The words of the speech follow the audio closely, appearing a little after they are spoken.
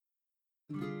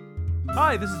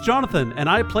Hi, this is Jonathan, and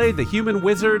I play the human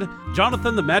wizard,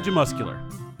 Jonathan the Magimuscular.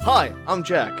 Hi, I'm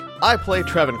Jack. I play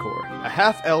Travancore, a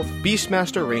half-elf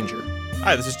Beastmaster Ranger.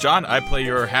 Hi, this is John. I play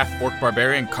your half-orc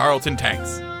barbarian, Carlton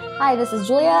Tanks. Hi, this is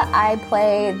Julia. I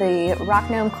play the rock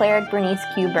gnome cleric, Bernice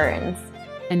Q. Burns.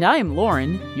 And I am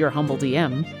Lauren, your humble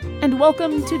DM, and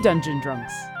welcome to Dungeon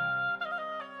Drunks.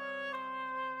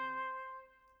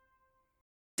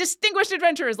 Distinguished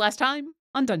adventurers last time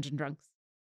on Dungeon Drunks.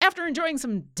 After enjoying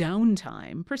some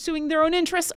downtime, pursuing their own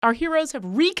interests, our heroes have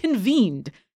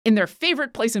reconvened in their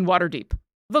favorite place in Waterdeep,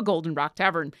 the Golden Rock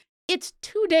Tavern. It's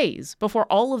 2 days before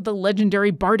all of the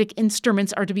legendary bardic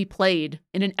instruments are to be played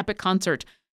in an epic concert,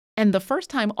 and the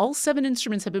first time all 7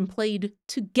 instruments have been played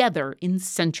together in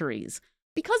centuries.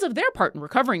 Because of their part in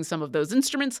recovering some of those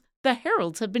instruments, the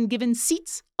heralds have been given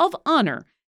seats of honor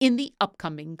in the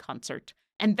upcoming concert.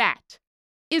 And that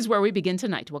is where we begin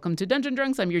tonight. Welcome to Dungeon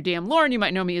Drunks. I'm your DM, Lauren. You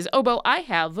might know me as Obo. I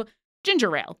have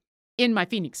ginger ale in my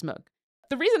Phoenix mug.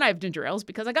 The reason I have ginger ale is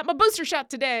because I got my booster shot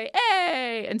today.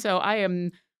 Hey! And so I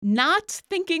am not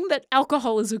thinking that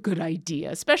alcohol is a good idea,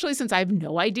 especially since I have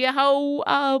no idea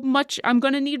how much I'm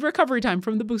going to need recovery time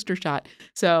from the booster shot.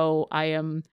 So I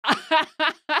am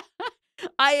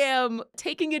I am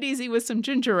taking it easy with some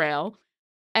ginger ale.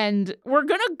 And we're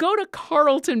going to go to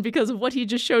Carlton because of what he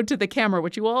just showed to the camera,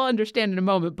 which you will all understand in a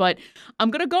moment. But I'm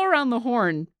going to go around the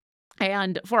horn.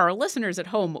 And for our listeners at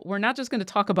home, we're not just going to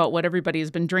talk about what everybody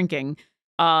has been drinking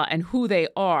and who they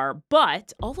are,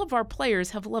 but all of our players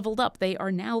have leveled up. They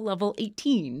are now level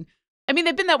 18. I mean,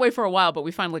 they've been that way for a while, but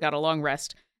we finally got a long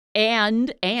rest.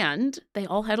 And they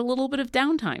all had a little bit of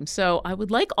downtime. So I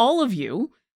would like all of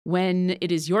you, when it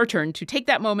is your turn, to take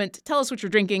that moment, tell us what you're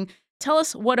drinking. Tell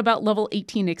us what about level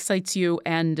 18 excites you,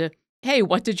 and hey,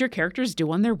 what did your characters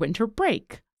do on their winter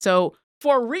break? So,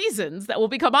 for reasons that will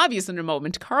become obvious in a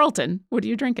moment, Carlton, what are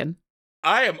you drinking?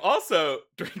 I am also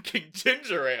drinking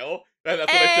ginger ale. That's what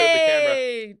I showed the camera.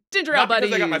 Hey, ginger ale buddies.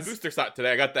 Because I got my booster shot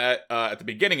today. I got that at the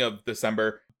beginning of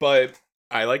December, but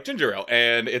I like ginger ale,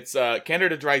 and it's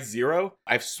Canada Dry Zero.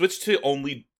 I've switched to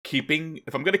only keeping,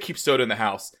 if I'm going to keep soda in the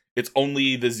house, it's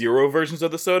only the zero versions of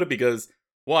the soda because,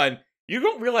 one, you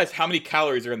don't realize how many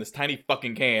calories are in this tiny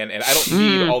fucking can, and I don't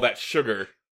need all that sugar.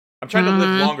 I'm trying to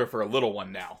live longer for a little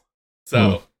one now.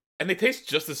 So, and they taste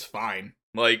just as fine.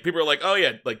 Like, people are like, oh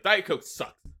yeah, like, Diet Coke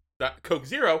sucks. Coke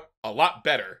Zero, a lot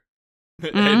better.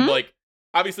 And, like,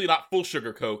 obviously not full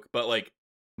sugar Coke, but, like,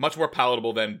 much more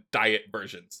palatable than diet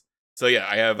versions. So yeah,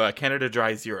 I have Canada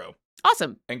Dry Zero.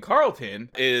 Awesome. And Carlton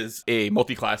is a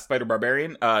multi-class fighter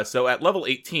barbarian. So at level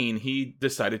 18, he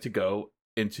decided to go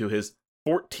into his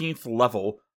 14th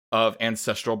level of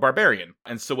Ancestral Barbarian.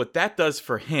 And so what that does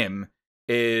for him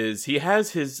is he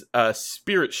has his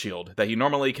Spirit Shield that he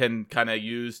normally can kind of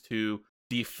use to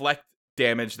deflect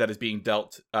damage that is being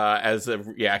dealt as a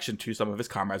reaction to some of his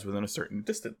comrades within a certain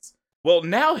distance. Well,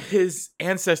 now his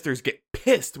ancestors get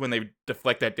pissed when they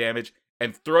deflect that damage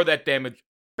and throw that damage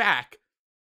back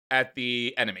at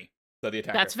the enemy, so the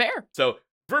attacker. That's fair. So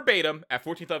verbatim, at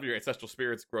 14th level, your ancestral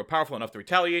spirits grow powerful enough to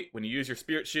retaliate. When you use your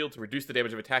spirit shield to reduce the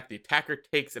damage of attack, the attacker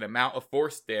takes an amount of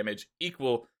force damage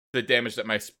equal to the damage that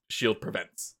my shield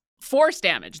prevents. Force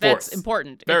damage. That's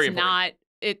important. Very it's important.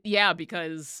 Yeah,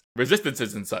 because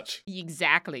Resistances and such.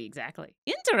 Exactly.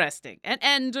 Interesting.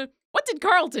 And what did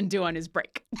Carlton do on his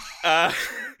break?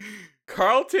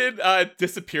 Carlton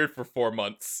disappeared for 4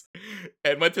 months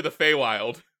and went to the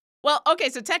Feywild. Well, okay,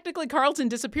 so technically Carlton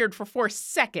disappeared for 4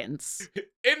 seconds.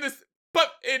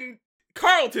 But in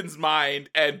Carlton's mind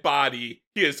and body,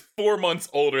 he is 4 months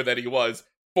older than he was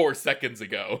 4 seconds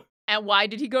ago. And why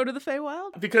did he go to the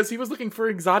Feywild? Because he was looking for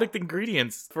exotic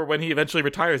ingredients for when he eventually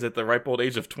retires at the ripe old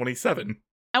age of 27.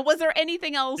 And was there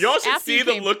anything else? Y'all should see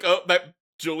the look up that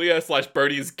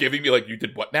Julia/Bertie is giving me, like, you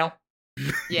did what now?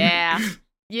 Yeah.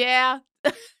 Yeah.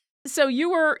 So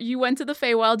you went to the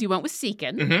Feywild, you went with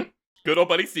Seekin. Mm-hmm. Good old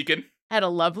buddy Seekin. Had a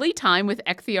lovely time with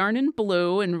Ecthiarn and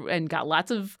Blue and got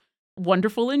lots of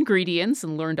wonderful ingredients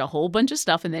and learned a whole bunch of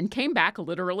stuff and then came back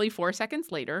literally 4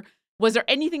 seconds later. Was there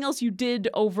anything else you did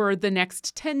over the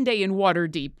next 10-day in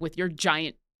Waterdeep with your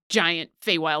giant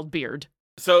Feywild beard?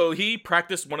 So he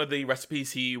practiced one of the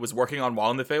recipes he was working on while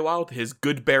in the Feywild, his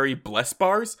Goodberry Bless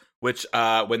Bars, which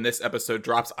when this episode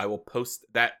drops, I will post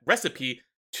that recipe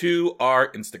to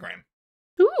our Instagram.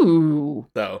 Ooh.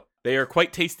 So they are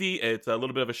quite tasty. It's a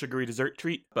little bit of a sugary dessert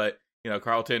treat, but,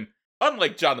 Carlton,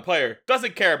 unlike John the player,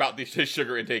 doesn't care about his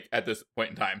sugar intake at this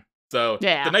point in time. So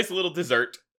yeah. It's a nice little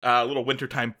dessert, a little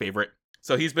wintertime favorite.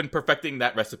 So he's been perfecting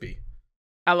that recipe.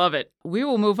 I love it. We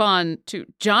will move on to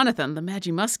Jonathan, the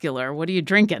Magimuscular. What are you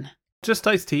drinking? Just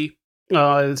iced tea.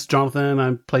 It's Jonathan.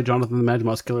 I play Jonathan the Mad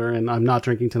Muscular, and I'm not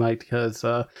drinking tonight because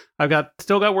I've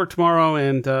still got work tomorrow,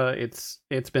 and it's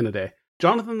been a day.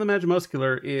 Jonathan the Mad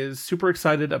Muscular is super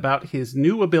excited about his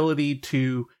new ability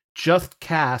to just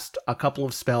cast a couple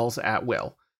of spells at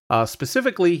will.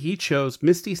 Specifically, he chose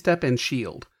Misty Step and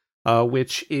Shield,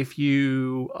 which if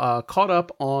you caught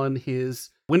up on his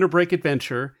Winter Break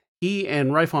adventure, he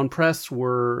and Rifon Press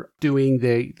were doing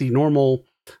the normal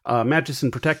Magician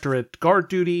Protectorate guard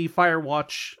duty, fire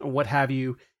watch, what have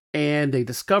you, and they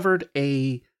discovered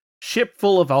a ship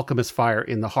full of alchemist fire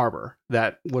in the harbor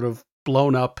that would have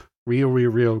blown up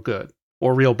real good,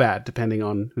 or real bad, depending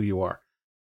on who you are.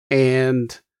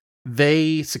 And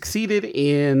they succeeded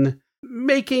in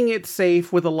making it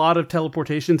safe with a lot of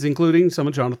teleportations, including some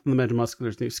of Jonathan the Mad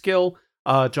Muscular's new skill.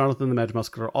 Jonathan the Mad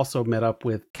Muscular also met up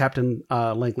with Captain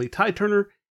Langley Tideturner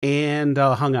and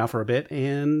hung out for a bit,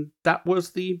 and that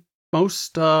was the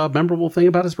most memorable thing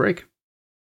about his break.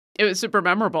 It was super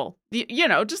memorable.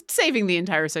 Just saving the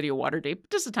entire city of Waterdeep.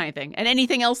 Just a tiny thing. And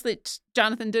anything else that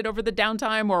Jonathan did over the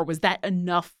downtime, or was that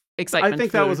enough excitement? I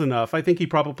think that was enough. I think he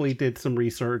probably did some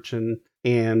research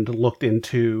and looked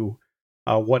into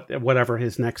whatever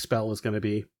his next spell is going to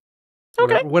be.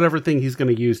 Okay. Whatever thing he's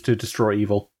going to use to destroy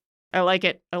evil. I like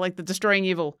it. I like the destroying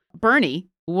evil. Bernie,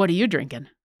 what are you drinking?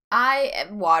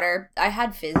 Water. I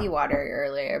had fizzy water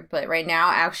earlier, but right now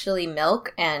actually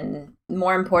milk, and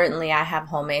more importantly, I have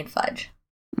homemade fudge.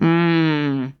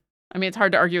 I mean, it's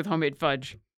hard to argue with homemade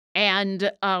fudge.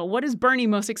 And what is Bernie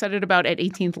most excited about at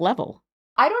 18th level?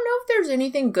 I don't know if there's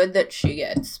anything good that she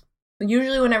gets.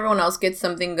 Usually when everyone else gets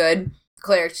something good,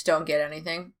 clerics don't get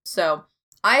anything. So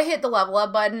I hit the level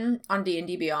up button on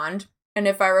D&D Beyond, and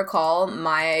if I recall,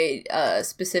 my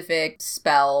specific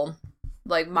spell,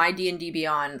 like my D&D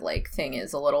Beyond thing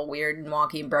is a little weird and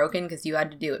wonky and broken because you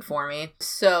had to do it for me.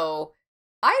 So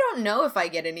I don't know if I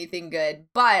get anything good,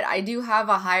 but I do have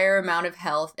a higher amount of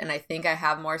health, and I think I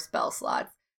have more spell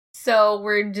slots. So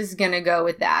we're just gonna go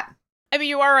with that. I mean,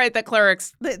 you are right that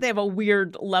clerics, they have a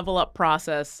weird level up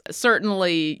process.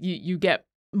 Certainly, you get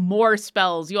more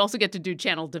spells. You also get to do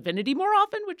channel divinity more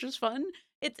often, which is fun.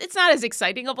 It's not as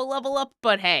exciting of a level up,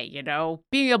 but hey,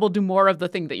 being able to do more of the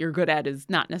thing that you're good at is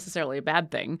not necessarily a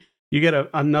bad thing. You get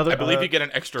another. I believe you get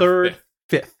an extra third,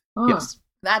 fifth. Oh, yes,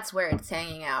 that's where it's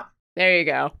hanging out. There you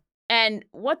go. And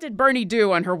what did Bernie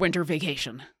do on her winter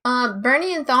vacation?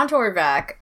 Bernie and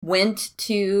Thontorvac went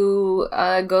to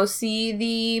go see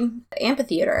the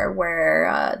amphitheater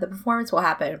where the performance will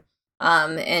happen.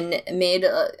 And made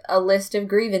a list of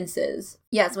grievances.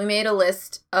 Yes, we made a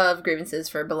list of grievances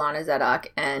for B'Elanna Zedok,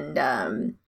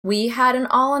 and we had an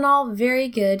all-in-all very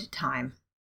good time.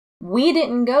 We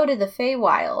didn't go to the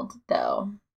Feywild,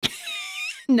 though.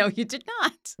 No, you did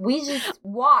not. We just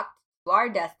walked to our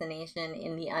destination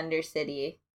in the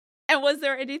Undercity. And was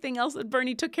there anything else that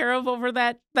Bernie took care of over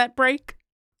that break?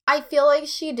 I feel like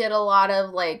she did a lot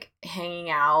of,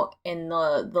 hanging out in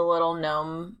the little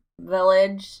gnome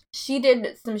village. She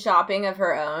did some shopping of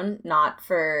her own, not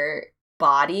for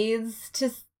bodies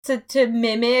to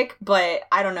mimic, but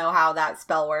I don't know how that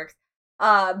spell works.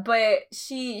 But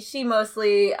she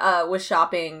mostly was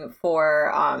shopping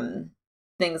for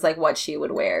things like what she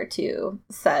would wear to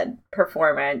said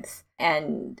performance.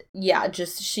 And yeah,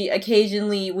 just she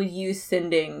occasionally would use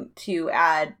sending to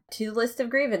add to the list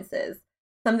of grievances.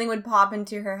 Something would pop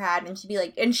into her head and she'd be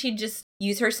like, and she'd just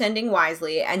use her sending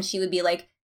wisely, and she would be like,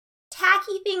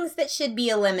 tacky things that should be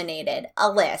eliminated,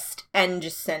 a list, and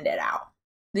just send it out.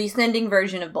 The sending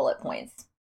version of bullet points.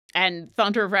 And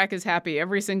Thontorvac is happy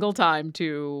every single time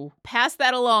to pass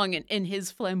that along in his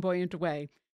flamboyant way.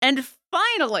 And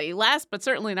finally, last but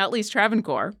certainly not least,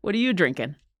 Travancore, what are you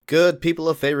drinking? Good people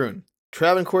of Faerun.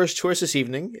 Travancore's choice this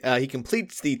evening, he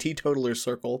completes the teetotaler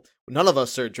circle. None of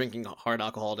us are drinking hard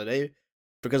alcohol today,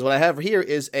 because what I have here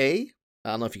is I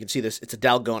don't know if you can see this. It's a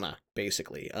Dalgona,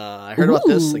 basically. I heard about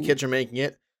this. The kids are making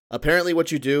it. Apparently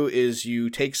what you do is you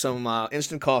take some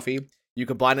instant coffee, you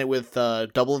combine it with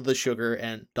double the sugar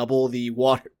and double the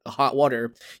hot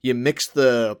water. You mix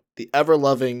the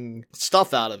ever-loving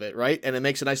stuff out of it, right? And it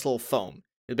makes a nice little foam.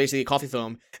 It's basically a coffee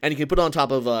foam. And you can put it on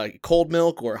top of cold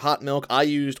milk or hot milk. I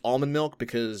used almond milk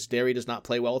because dairy does not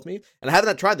play well with me. And I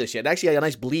haven't tried this yet. It actually had a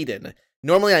nice bleed in.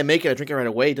 Normally I make it, I drink it right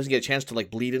away. It doesn't get a chance to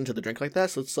bleed into the drink like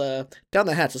that. So let's down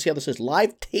the hatch. Let's see how this is.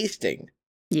 Live tasting.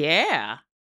 Yeah.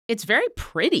 It's very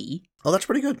pretty. Oh, that's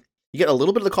pretty good. You get a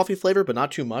little bit of the coffee flavor, but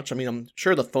not too much. I mean, I'm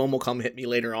sure the foam will come hit me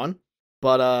later on.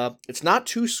 But it's not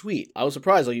too sweet. I was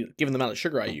surprised given the amount of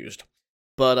sugar I used.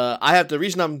 But the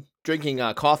reason I'm drinking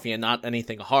coffee and not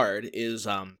anything hard is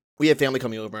we have family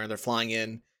coming over and they're flying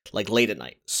in like late at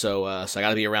night. So I got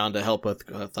to be around to help with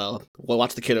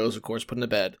watch the kiddos, of course, put them to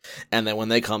bed, and then when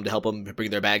they come to help them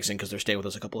bring their bags in because they're staying with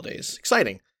us a couple of days.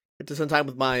 Exciting. Get to spend time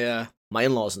with my my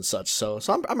in-laws and such. So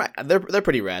they're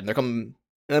pretty rad. And they're coming,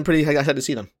 and I'm pretty excited to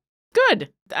see them.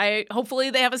 Good.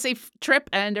 Hopefully they have a safe trip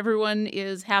and everyone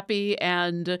is happy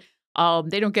and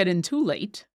they don't get in too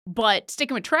late. But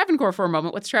sticking with Travancore for a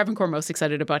moment, what's Travancore most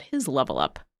excited about his level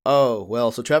up? Oh,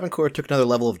 well, so Travancore took another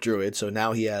level of Druid, so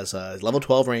now he has level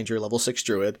 12 Ranger, level 6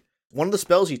 Druid. One of the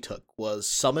spells he took was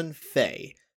Summon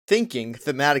Fae, thinking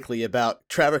thematically about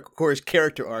Travancore's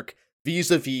character arc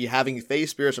vis-a-vis having Fae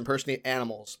spirits impersonate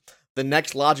animals. The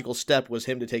next logical step was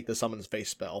him to take the Summon Fae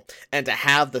spell, and to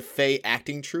have the Fae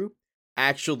acting troupe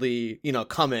actually,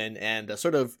 come in and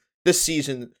sort of this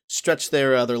season stretch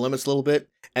their limits a little bit,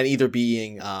 and either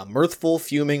being mirthful,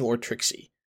 fuming, or tricksy.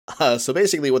 So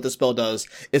basically what the spell does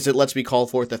is it lets me call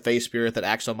forth a Fae spirit that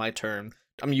acts on my turn.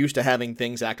 I'm used to having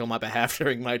things act on my behalf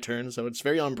during my turn, so it's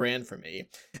very on brand for me.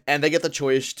 And they get the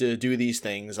choice to do these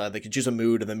things. They can choose a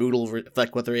mood, and the mood will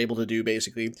reflect what they're able to do,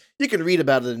 basically. You can read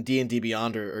about it in D&D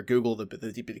Beyond or Google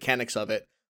the mechanics of it.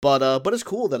 But it's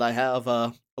cool that I have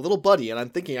a little buddy, and I'm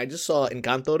thinking I just saw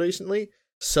Encanto recently,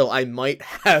 so I might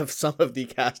have some of the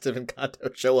cast of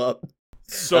Encanto show up.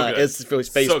 So good. It's really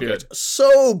Space So Spirits. good.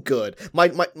 So good.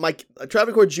 My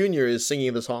Travancore Jr. is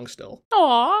singing the song still.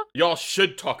 Aw. Y'all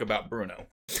should talk about Bruno.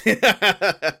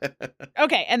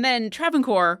 Okay, and then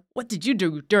Travancore, what did you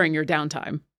do during your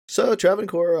downtime? So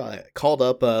Travancore called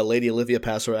up Lady Olivia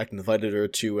Pastorak and invited her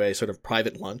to a sort of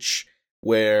private lunch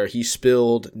where he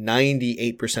spilled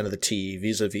 98% of the tea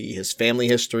vis-a-vis his family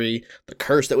history, the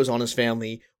curse that was on his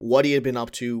family, what he had been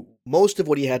up to, most of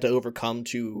what he had to overcome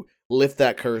to lift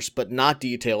that curse, but not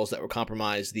details that would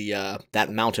compromise the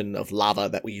that mountain of lava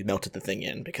that we melted the thing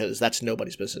in, because that's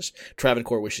nobody's business.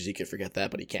 Travancore wishes he could forget that,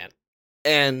 but he can't.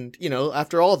 And,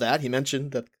 after all that, he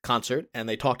mentioned the concert, and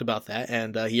they talked about that,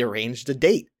 and he arranged a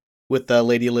date with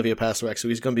Lady Olivia Pastorak, so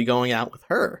he's going to be going out with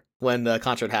her when the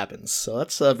concert happens. So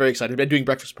that's very exciting. I've been doing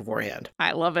breakfast beforehand.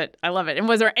 I love it. I love it. And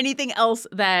was there anything else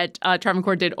that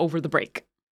Travancore did over the break?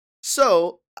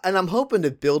 So, and I'm hoping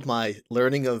to build my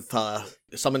learning of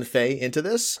Summon Fae into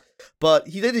this, but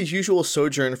he did his usual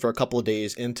sojourn for a couple of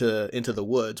days into the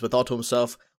woods, but thought to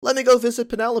himself, let me go visit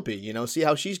Penelope, see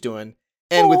how she's doing.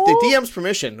 And with the DM's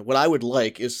permission, what I would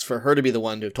like is for her to be the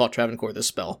one to have taught Travancore this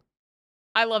spell.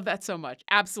 I love that so much.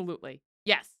 Absolutely.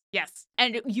 Yes. Yes.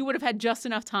 And you would have had just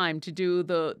enough time to do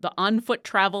the on-foot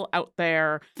travel out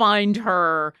there, find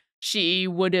her. She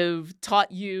would have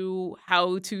taught you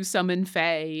how to summon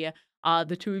Fae.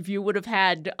 The two of you would have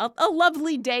had a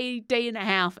lovely day and a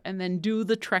half, and then do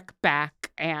the trek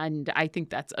back. And I think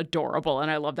that's adorable,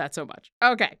 and I love that so much.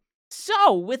 Okay.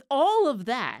 So with all of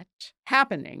that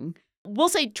happening, we'll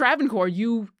say, Travancore,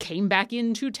 you came back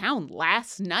into town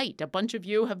last night. A bunch of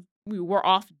you were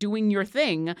off doing your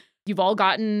thing. You've all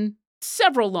gotten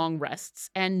several long rests,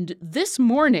 and this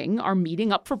morning are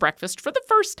meeting up for breakfast for the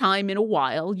first time in a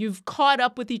while. You've caught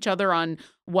up with each other on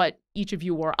what each of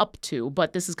you were up to,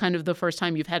 but this is kind of the first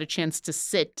time you've had a chance to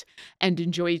sit and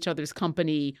enjoy each other's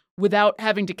company without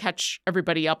having to catch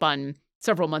everybody up on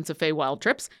several months of Feywild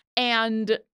trips.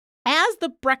 And as the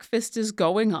breakfast is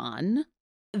going on,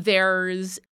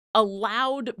 there's a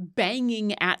loud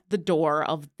banging at the door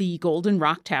of the Golden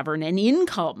Rock Tavern, and in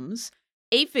comes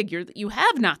a figure that you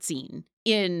have not seen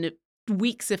in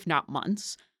weeks, if not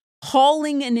months,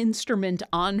 hauling an instrument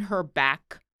on her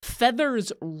back,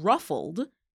 feathers ruffled.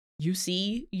 You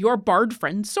see your bard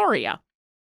friend, Soria,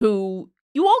 who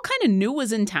you all kind of knew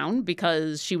was in town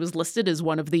because she was listed as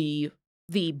one of the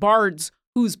bards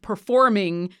who's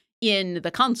performing in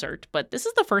the concert, but this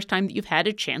is the first time that you've had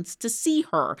a chance to see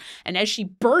her. And as she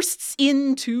bursts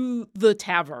into the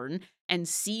tavern and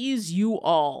sees you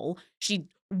all, she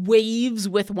waves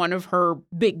with one of her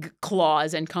big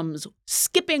claws and comes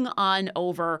skipping on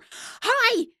over.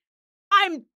 Hi!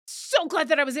 I'm so glad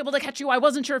that I was able to catch you. I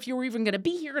wasn't sure if you were even going to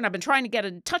be here, and I've been trying to get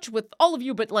in touch with all of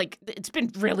you, but it's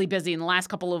been really busy, and the last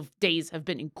couple of days have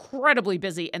been incredibly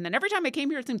busy. And then every time I came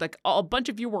here, it seems like a bunch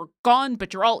of you were gone,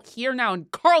 but you're all here now. And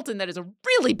Carlton, that is a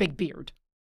really big beard.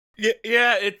 Yeah,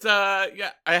 it's I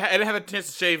didn't have a chance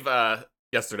to shave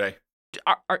yesterday.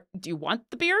 Do you want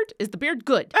the beard? Is the beard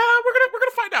good? We're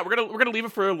gonna find out. We're gonna leave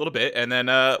it for a little bit, and then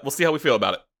we'll see how we feel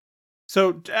about it.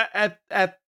 So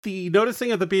at the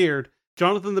noticing of the beard,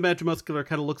 Jonathan the Magimuscular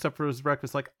kind of looks up for his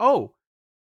breakfast like, oh,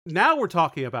 now we're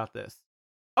talking about this.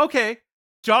 Okay,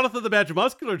 Jonathan the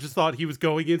Magimuscular just thought he was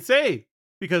going insane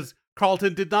because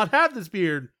Carlton did not have this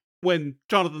beard when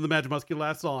Jonathan the Magimuscular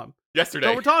last saw him. Yesterday.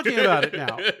 So we're talking about it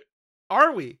now.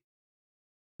 Are we?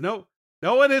 No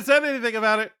one has said anything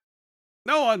about it.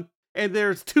 No one. And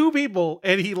there's two people,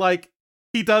 and he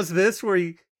does this where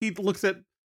he looks at,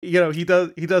 he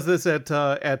does this at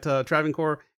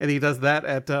Travancore, and he does that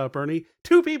at Bernie.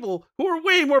 Two people who are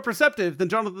way more perceptive than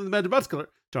Jonathan the Magic Muscular.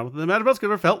 Jonathan the Magic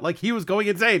Muscular felt like he was going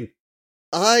insane.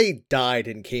 I died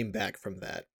and came back from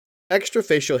that. Extra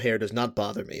facial hair does not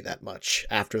bother me that much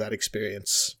after that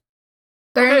experience.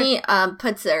 Bernie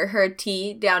puts her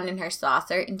tea down in her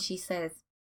saucer, and she says,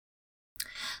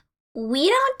 "We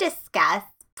don't discuss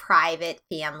private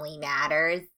family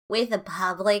matters with a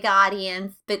public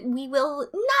audience, but we will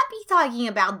not be talking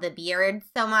about the beard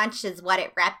so much as what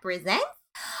it represents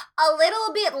a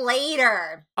little bit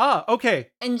later." Ah,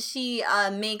 okay. And she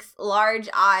makes large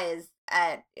eyes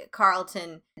at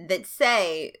Carlton that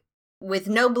say, with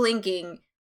no blinking,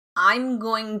 "I'm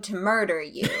going to murder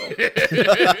you."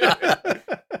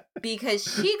 Because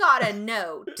she got a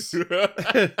note.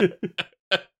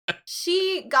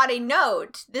 She got a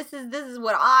note. This is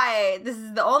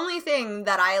the only thing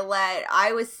that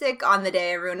I was sick on the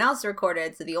day everyone else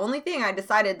recorded, so the only thing I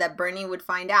decided that Bernie would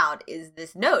find out is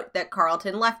this note that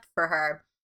Carlton left for her.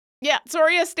 Yeah,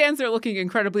 Soria stands there looking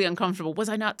incredibly uncomfortable. Was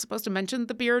I not supposed to mention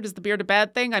the beard? Is the beard a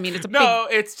bad thing? I mean, it's a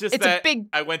big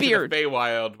I went beard. to the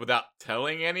Feywild without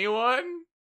telling anyone.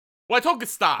 Well, I told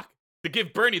Gestak to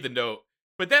give Bernie the note,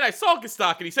 but then I saw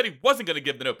Gestak and he said he wasn't going to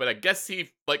give the note, but I guess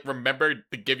he remembered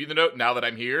to give you the note now that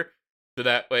I'm here, so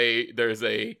that way there's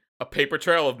a paper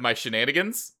trail of my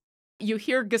shenanigans. You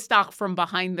hear Gestak from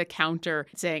behind the counter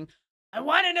saying, "I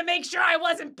wanted to make sure I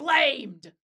wasn't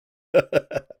blamed."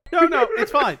 No,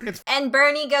 it's fine. And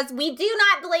Bernie goes, "We do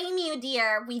not blame you,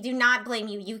 dear. We do not blame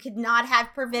you. You could not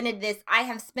have prevented this. I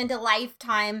have spent a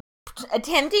lifetime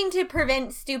attempting to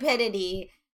prevent stupidity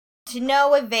to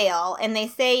no avail." And they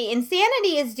say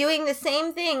insanity is doing the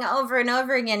same thing over and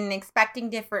over again and expecting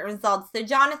different results. So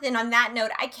Jonathan, on that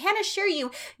note, I can assure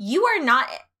you, you are not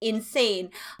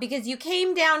insane, because you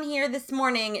came down here this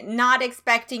morning not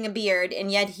expecting a beard,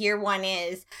 and yet here one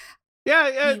is.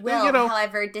 Yeah, We will,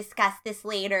 however, discuss this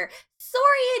later.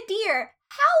 Soria, dear,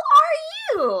 how are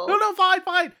you? No, fine.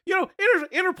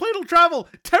 Interplanar travel,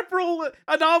 temporal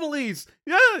anomalies.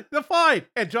 Yeah, they're fine.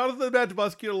 And Jonathan the Magic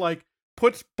Muscular,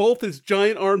 puts both his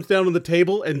giant arms down on the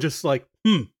table and just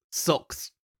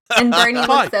sulks. And Bernie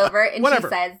looks over and Whatever.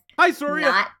 she says, "Hi, Soria."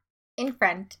 "Not in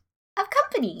front of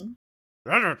company."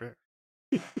 But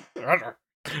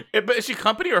is she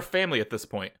company or family at this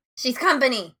point? She's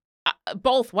company.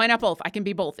 Both. Why not both? I can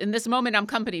be both. In this moment, I'm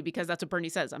company because that's what Bernie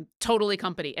says. I'm totally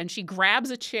company. And she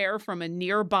grabs a chair from a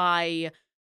nearby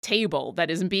table that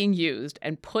isn't being used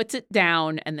and puts it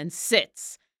down and then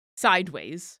sits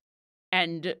sideways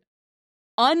and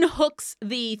unhooks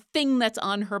the thing that's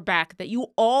on her back that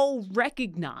you all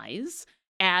recognize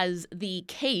as the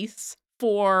case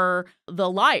for the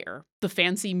lyre, the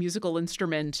fancy musical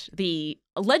instrument, the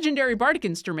legendary bardic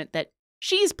instrument that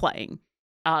she's playing.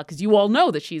 Because you all know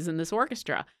that she's in this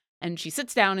orchestra. And she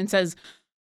sits down and says,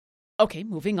 "Okay,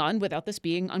 moving on without this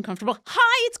being uncomfortable.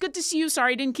 Hi, it's good to see you.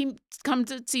 Sorry I didn't come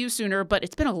to see you sooner, but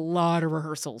it's been a lot of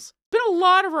rehearsals.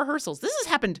 This has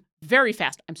happened very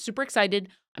fast. I'm super excited.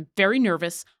 I'm very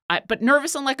nervous, but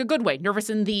nervous in a good way. Nervous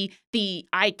in the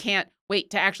I can't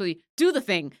wait to actually do the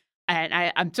thing. And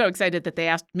I'm so excited that they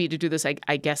asked me to do this.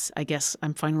 I guess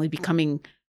I'm finally becoming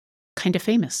kind of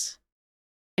famous."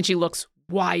 And she looks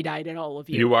wide-eyed at all of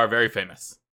you. You are very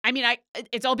famous. I mean,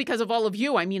 it's all because of all of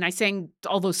you. I mean, I sang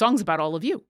all those songs about all of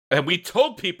you. And we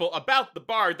told people about the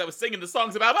bard that was singing the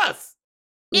songs about us.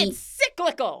 It's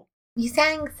cyclical. You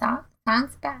sang songs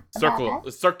about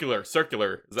us? Circular.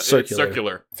 Circular.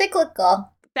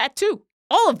 Cyclical. That too.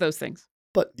 All of those things.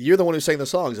 But you're the one who sang the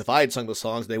songs. If I had sung the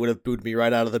songs, they would have booed me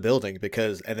right out of the building and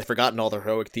they've forgotten all the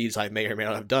heroic deeds I may or may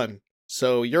not have done.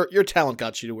 So your talent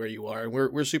got you to where you are, and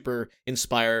we're super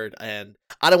inspired. And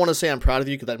I don't want to say I'm proud of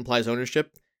you because that implies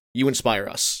ownership. You inspire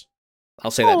us. I'll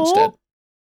say that instead.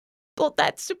 Well,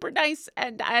 that's super nice,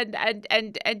 and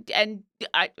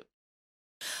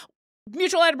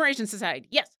Mutual Admiration Society.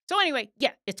 Yes. So anyway,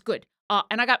 yeah, it's good.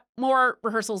 And I got more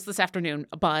rehearsals this afternoon,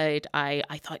 but I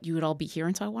thought you would all be here,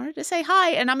 and so I wanted to say hi.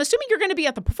 And I'm assuming you're going to be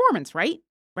at the performance, right?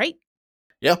 Right?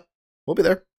 Yeah, we'll be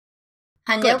there.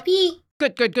 Hundo P.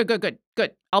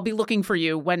 Good. I'll be looking for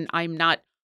you when I'm not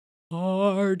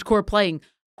hardcore playing.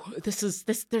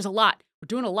 There's a lot. We're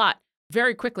doing a lot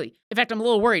very quickly. In fact, I'm a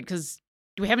little worried because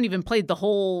we haven't even played the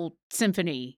whole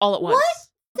symphony all at once.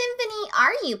 What symphony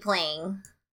are you playing?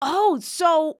 Oh,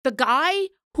 so the guy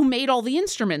who made all the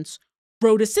instruments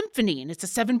wrote a symphony, and it's a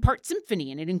 7-part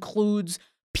symphony, and it includes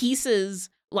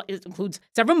pieces. It includes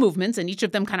several movements, and each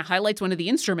of them kind of highlights one of the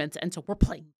instruments, and so we're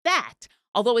playing that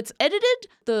although it's edited,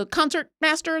 the concert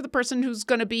master, the person who's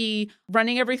going to be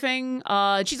running everything,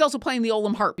 she's also playing the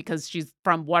Olam harp because she's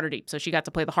from Waterdeep, so she got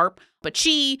to play the harp. But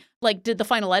she did the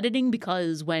final editing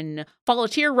because when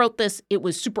Folatier wrote this, it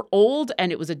was super old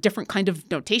and it was a different kind of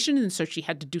notation, and so she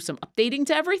had to do some updating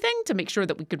to everything to make sure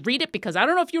that we could read it, because I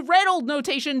don't know if you've read old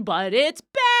notation, but it's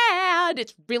bad.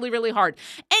 It's really, really hard.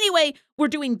 Anyway, we're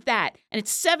doing that, and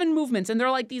it's 7 movements, and they're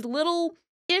like these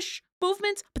little-ish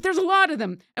movements, but there's a lot of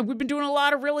them. And we've been doing a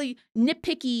lot of really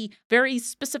nitpicky, very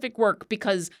specific work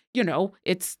because,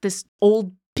 it's this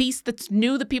old piece that's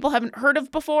new that people haven't heard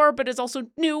of before, but is also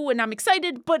new, and I'm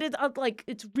excited, but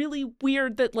it's really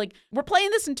weird that we're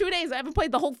playing this in 2 days. I haven't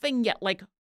played the whole thing yet,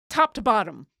 top to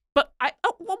bottom. But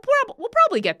we'll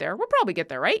probably get there. We'll probably get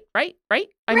there, right? I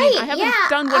mean, I haven't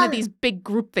done one of these big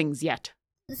group things yet.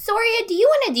 Soria, do you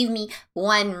want to do me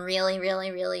one really,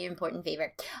 really, really important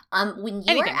favor? When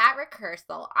you are at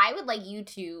rehearsal, I would like you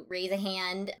to raise a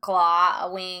hand, claw,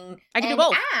 a wing, I can and do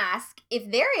both. Ask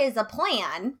if there is a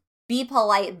plan. Be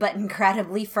polite but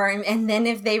incredibly firm, and then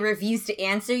if they refuse to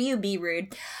answer you, be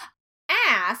rude.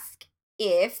 Ask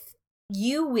if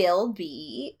you will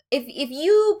be, if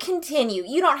you continue,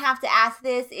 you don't have to ask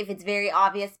this if it's very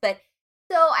obvious, but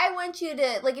so I want you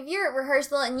to, if you're at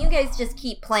rehearsal and you guys just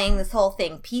keep playing this whole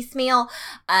thing piecemeal,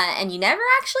 and you never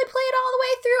actually play it all the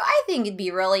way through, I think it'd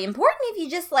be really important if you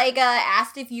just,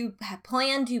 asked if you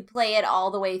plan to play it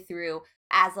all the way through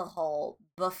as a whole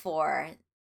before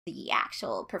the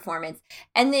actual performance.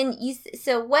 And then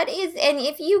and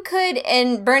if you could,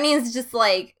 and Bernie's just,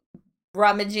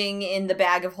 rummaging in the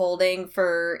bag of holding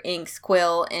for inks,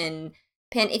 quill, and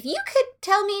pen. If you could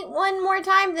tell me one more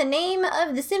time the name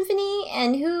of the symphony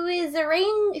and who's the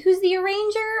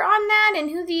arranger on that, and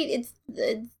who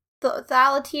the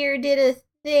Folatier did a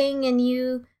thing, and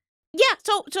you. Yeah,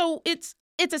 so it's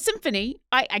a symphony.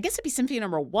 I guess it'd be symphony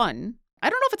number 1. I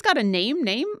don't know if it's got a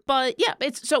name, but yeah,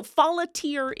 so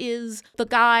Folatier is the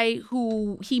guy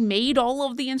who he made all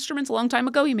of the instruments a long time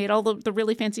ago. He made all the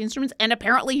really fancy instruments, and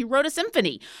apparently he wrote a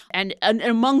symphony. And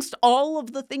amongst all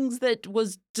of the things that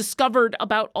was discovered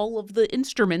about all of the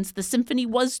instruments, the symphony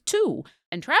was too.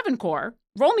 And Travancore,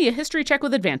 roll me a history check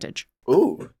with advantage.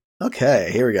 Ooh,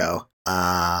 okay, here we go.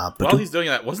 While he's doing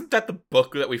that, wasn't that the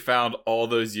book that we found all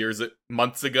those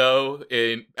months ago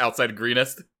outside of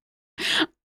Greenest?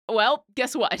 Well,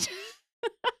 guess what?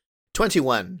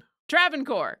 21.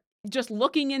 Travancore, just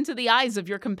looking into the eyes of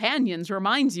your companions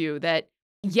reminds you that,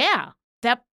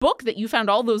 that book that you found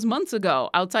all those months ago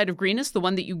outside of Greenest, the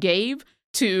one that you gave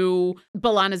to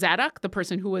Balana Zadok, the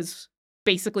person who has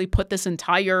basically put this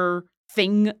entire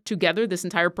thing together, this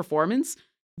entire performance,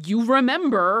 you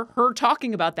remember her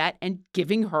talking about that and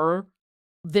giving her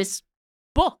this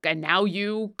book. And now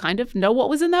you kind of know what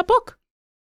was in that book.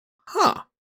 Huh.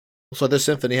 So this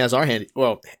symphony has our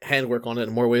handwork on it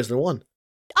in more ways than one.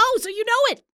 Oh, so you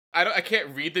know it. I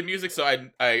can't read the music, so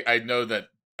I know that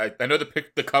I know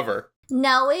the cover.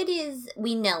 No, it is.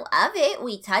 We know of it.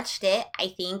 We touched it, I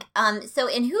think. So,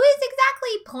 and who is exactly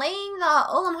playing the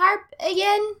Olam harp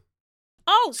again?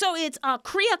 Oh, so it's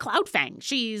Kriya Cloudfang.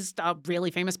 She's a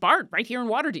really famous bard right here in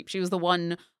Waterdeep. She was the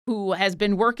one who has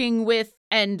been working with,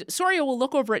 and Soria will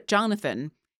look over at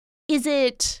Jonathan. Is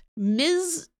it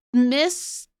Miss?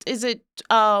 Is it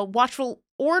Watchful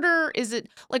Order? Is it,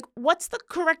 what's the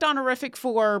correct honorific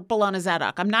for Balana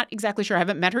Zadok? I'm not exactly sure. I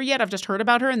haven't met her yet. I've just heard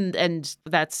about her, and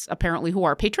that's apparently who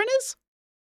our patron is.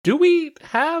 Do we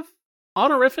have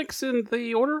honorifics in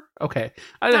the order? Okay.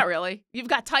 Not really. You've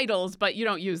got titles, but you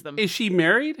don't use them. Is she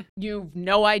married? You've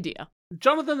no idea.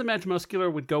 Jonathan the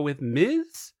Magimuscular would go with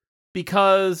Ms.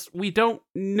 because we don't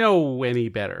know any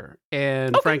better.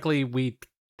 And frankly,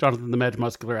 Jonathan the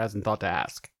Magimuscular hasn't thought to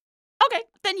ask. Okay,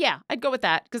 then yeah, I'd go with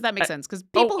that because that makes sense. Because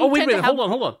people wait, hold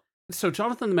on. So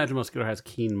Jonathan the Magimuscular has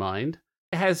keen mind.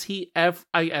 Has he ever?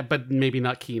 But maybe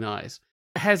not keen eyes.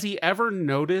 Has he ever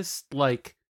noticed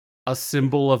a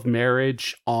symbol of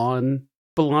marriage on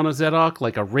Balana Zadok,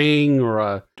 like a ring or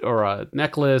a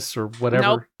necklace or whatever?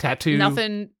 Nope. Tattoo?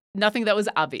 Nothing that was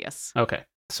obvious. Okay,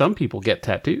 some people get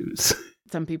tattoos.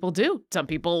 Some people do. Some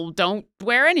people don't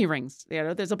wear any rings.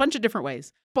 There's a bunch of different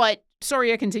ways. But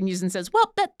Soria continues and says,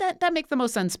 well, that makes the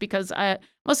most sense because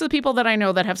most of the people that I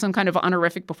know that have some kind of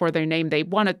honorific before their name, they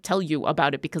want to tell you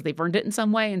about it because they've earned it in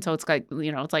some way. And so it's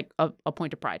it's like a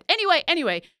point of pride.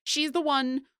 Anyway, she's the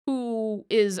one who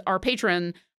is our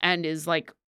patron and is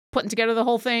putting together the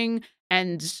whole thing.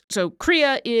 And so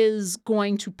Kriya is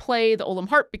going to play the Olam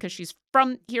harp because she's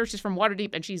from here. She's from Waterdeep,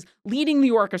 and she's leading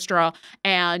the orchestra.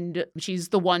 And she's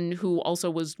the one who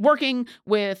also was working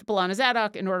with Balana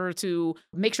Zadok in order to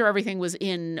make sure everything was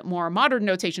in more modern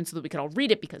notation so that we could all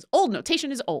read it because old notation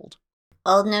is old.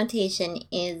 old notation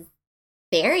is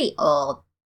very old.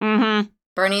 Mm-hmm.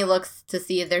 Bernie looks to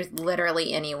see if there's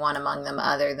literally anyone among them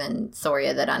other than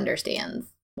Soria that understands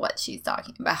what she's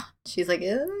talking about. She's like, oh,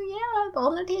 yeah, the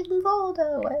old notation's old.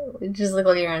 Just like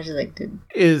looking around, she's like, dude.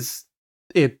 Is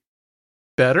it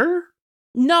better?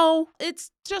 No,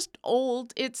 it's just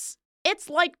old. It's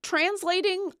like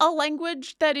translating a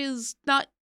language that is not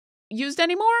used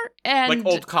anymore. And Like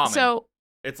Old Common. So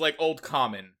It's like Old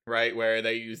Common, right? Where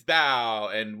they use thou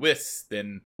and whist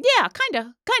and... yeah,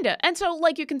 kinda. And so,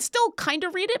 like, you can still kind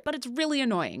of read it, but it's really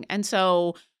annoying. And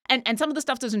so, and some of the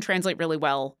stuff doesn't translate really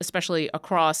well, especially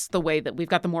across the way that we've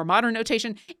got the more modern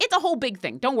notation. It's a whole big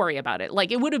thing. Don't worry about it.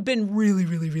 Like, it would have been really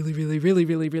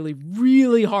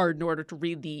hard in order to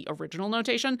read the original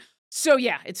notation. So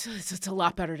yeah, it's a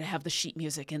lot better to have the sheet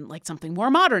music and like something more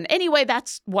modern. Anyway,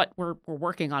 that's what we're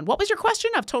working on. What was your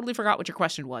question? I've totally forgot what your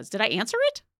question was. Did I answer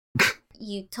it?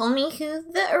 You told me who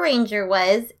the arranger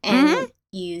was, and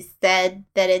you said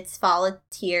that it's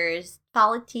Folatier,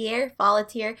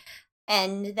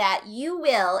 and that you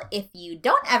will, if you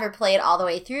don't ever play it all the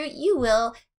way through, you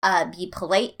will be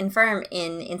polite and firm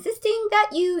in insisting that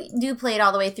you do play it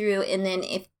all the way through, and then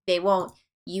if they won't,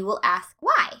 you will ask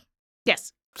why.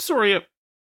 Yes. Soria,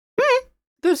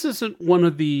 this isn't one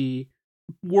of the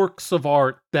works of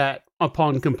art that,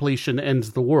 upon completion,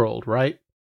 ends the world, right?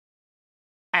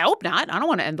 I hope not. I don't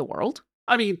want to end the world.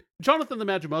 I mean, Jonathan the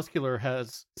Magimuscular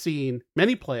has seen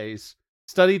many plays,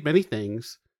 studied many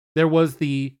things. There was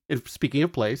speaking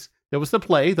of plays, there was the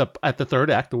play at the third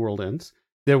act, The World Ends.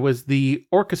 There was the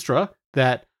orchestra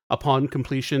that, upon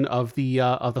completion of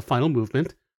the final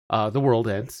movement, The World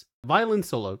Ends. Violin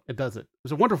solo, it does it. It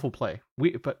was a wonderful play.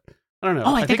 But I don't know.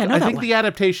 Oh, I think I think the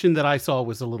adaptation that I saw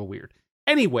was a little weird.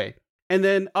 Anyway, and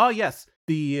then yes,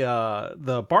 the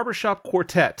barbershop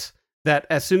quartet that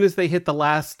as soon as they hit the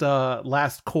last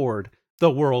chord, the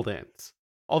world ends.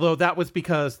 Although that was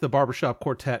because the barbershop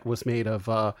quartet was made of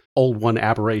old one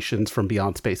aberrations from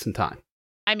beyond space and time.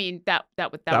 I mean, that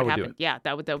would happen. Yeah,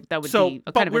 that would So, be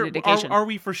a kind of an indication. Are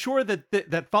we for sure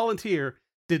that Volunteer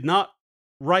did not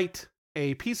write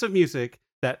a piece of music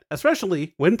that,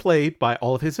 especially when played by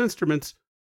all of his instruments,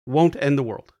 won't end the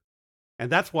world? And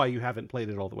that's why you haven't played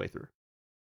it all the way through.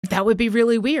 That would be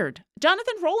really weird.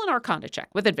 Jonathan, roll an Arcana check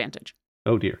with advantage.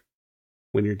 Oh dear.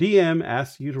 When your DM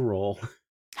asks you to roll.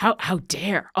 How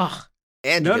dare. Ugh.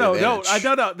 And No.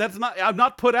 That's not. I'm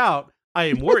not put out. I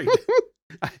am worried.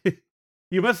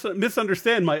 You must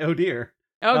misunderstand my oh dear.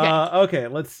 Okay. Okay,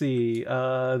 let's see.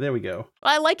 There we go.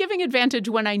 I like giving advantage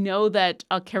when I know that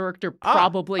a character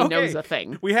probably knows a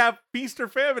thing. We have feast or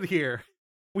famine here.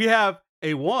 We have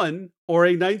a 1 or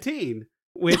a 19,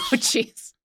 which... Oh,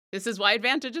 jeez. This is why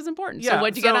advantage is important. Yeah, so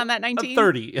what'd you get on that 19?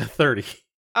 A 30.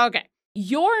 Okay.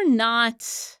 You're not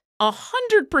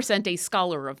 100% a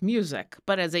scholar of music,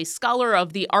 but as a scholar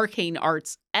of the arcane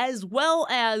arts, as well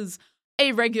as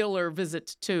a regular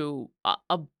visit to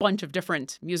a bunch of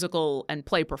different musical and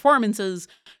play performances,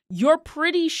 you're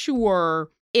pretty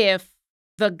sure if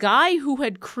the guy who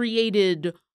had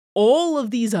created all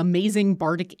of these amazing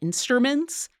bardic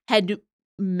instruments had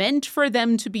meant for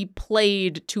them to be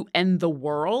played to end the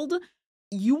world,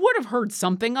 you would have heard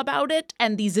something about it,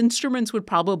 and these instruments would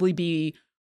probably be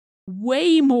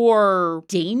way more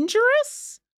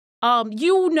dangerous.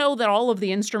 You know that all of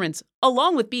the instruments,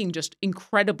 along with being just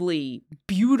incredibly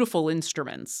beautiful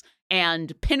instruments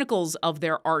and pinnacles of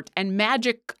their art and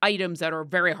magic items that are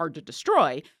very hard to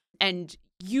destroy, and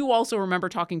you also remember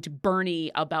talking to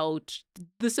Bernie about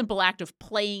the simple act of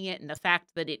playing it and the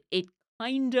fact that it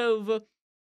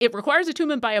requires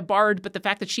attunement by a bard, but the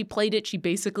fact that she played it, she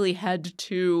basically had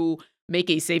to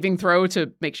make a saving throw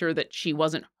to make sure that she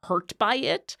wasn't hurt by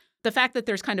it. The fact that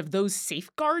there's kind of those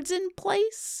safeguards in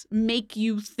place make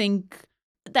you think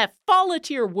that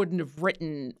Folatier wouldn't have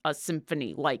written a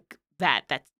symphony like that.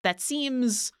 That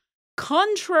seems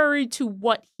contrary to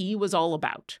what he was all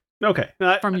about. Okay.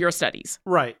 From your studies.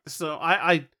 Right. So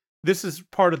this is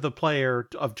part of the player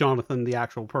of Jonathan, the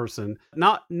actual person,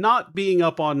 not being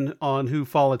up on who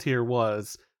Folatier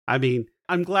was. I mean,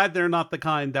 I'm glad they're not the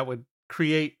kind that would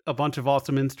create a bunch of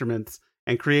awesome instruments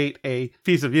and create a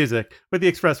piece of music with the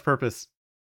express purpose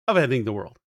of ending the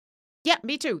world. Yeah,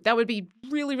 me too. That would be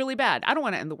really, really bad. I don't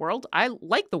want to end the world. I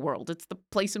like the world. It's the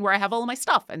place in where I have all of my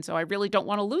stuff, and so I really don't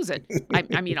want to lose it.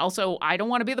 I mean, also, I don't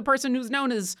want to be the person who's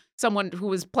known as someone who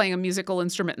was playing a musical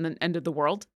instrument and then ended the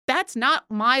world. That's not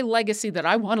my legacy that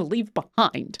I want to leave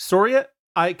behind. Soria,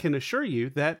 I can assure you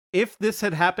that if this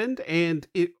had happened and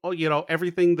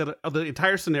everything that the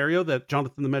entire scenario that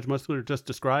Jonathan the Magimuscular just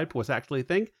described was actually a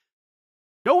thing,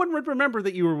 no one would remember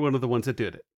that you were one of the ones that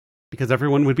did it because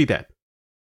everyone would be dead.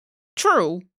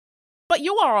 True. But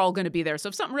you are all going to be there, so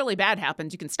if something really bad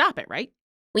happens, you can stop it, right?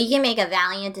 We can make a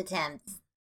valiant attempt.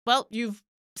 Well, you've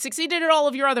succeeded at all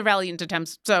of your other valiant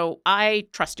attempts, so I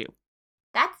trust you.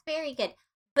 That's very good.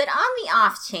 But on the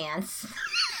off chance,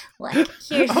 like,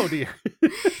 here's... Oh, dear.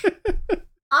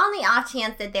 On the off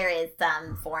chance that there is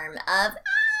some form of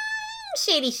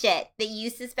shady shit that you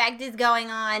suspect is going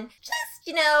on, just,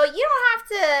 you don't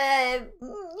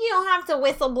have to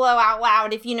whistle blow out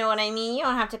loud, if you know what I mean. You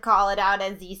don't have to call it out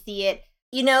as you see it.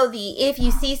 You know, the if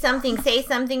you see something, say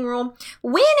something rule.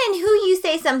 When and who you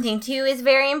say something to is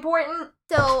very important.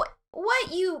 So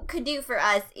what you could do for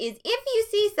us is, if you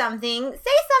see something,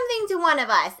 say something to one of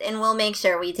us, and we'll make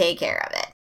sure we take care of it.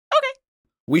 Okay.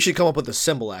 We should come up with a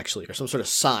symbol, actually, or some sort of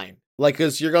sign. Like,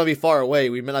 because you're going to be far away,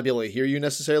 we may not be able to hear you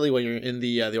necessarily when you're in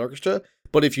the orchestra,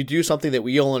 but if you do something that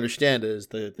we all understand as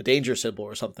the danger symbol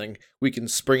or something, we can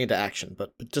spring into action.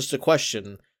 But just a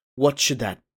question, what should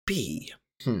that be?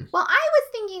 Well, I was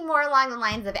thinking more along the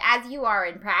lines of, as you are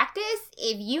in practice,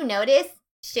 if you notice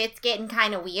shit's getting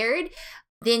kind of weird,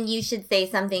 then you should say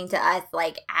something to us,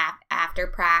 like, after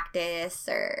practice,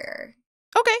 or...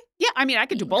 Okay. Yeah, I mean, I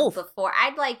could do both. Before,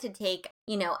 I'd like to take,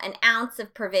 an ounce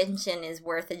of prevention is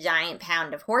worth a giant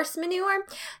pound of horse manure.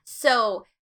 So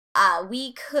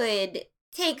we could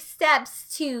take steps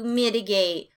to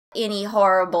mitigate any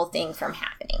horrible thing from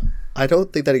happening. I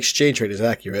don't think that exchange rate is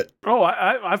accurate. Oh,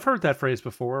 I've heard that phrase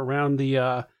before around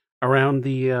the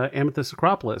Amethyst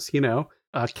Acropolis.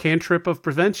 A cantrip of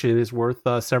prevention is worth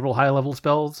several high-level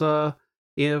spells of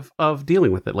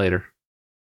dealing with it later.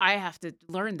 I have to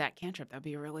learn that cantrip. That'd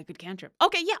be a really good cantrip.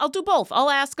 Okay, yeah, I'll do both. I'll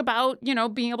ask about,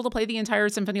 being able to play the entire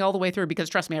symphony all the way through, because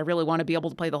trust me, I really want to be able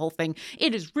to play the whole thing.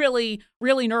 It is really,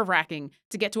 really nerve-wracking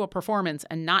to get to a performance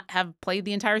and not have played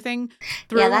the entire thing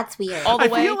through. Yeah, that's weird. All the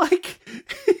way. I feel like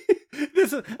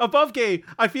this is above game.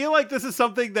 I feel like this is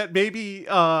something that maybe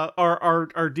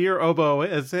our dear Oboe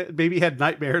has maybe had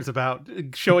nightmares about,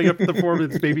 showing up at the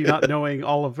performance, maybe not knowing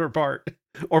all of her part.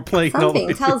 Or playing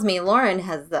something tells me Lauren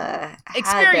has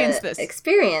experienced this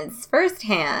experience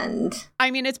firsthand.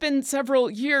 I mean, it's been several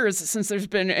years since there's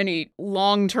been any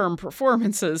long-term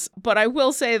performances, but I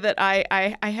will say that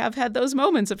I have had those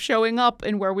moments of showing up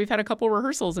and where we've had a couple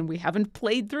rehearsals and we haven't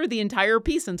played through the entire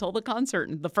piece until the concert.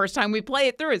 And the first time we play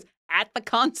it through is at the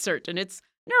concert, and it's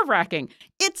nerve-wracking.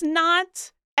 It's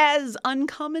not as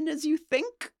uncommon as you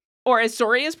think, or as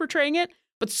Soria is portraying it,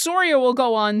 but Soria will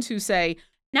go on to say,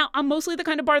 now, I'm mostly the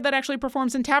kind of bard that actually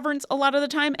performs in taverns a lot of the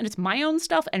time, and it's my own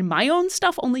stuff, and my own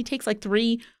stuff only takes like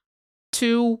 3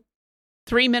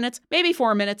 minutes, maybe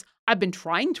 4 minutes. I've been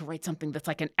trying to write something that's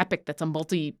like an epic, that's a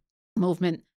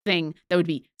multi-movement thing that would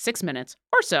be 6 minutes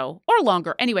or so, or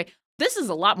longer. Anyway, this is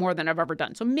a lot more than I've ever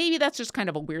done, so maybe that's just kind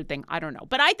of a weird thing. I don't know.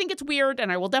 But I think it's weird,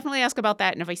 and I will definitely ask about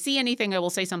that, and if I see anything, I will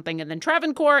say something. And then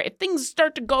Travancore, if things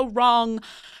start to go wrong,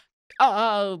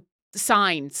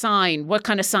 Sign. What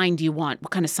kind of sign do you want?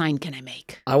 What kind of sign can I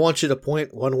make? I want you to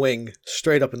point one wing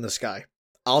straight up in the sky.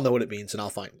 I'll know what it means, and I'll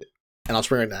find it. And I'll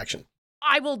spring it into action.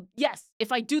 I will, yes.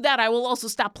 If I do that, I will also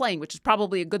stop playing, which is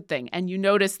probably a good thing. And you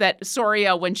notice that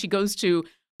Soria, when she goes to,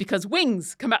 because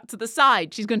wings come out to the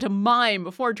side, she's going to mime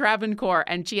before Travancore,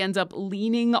 and she ends up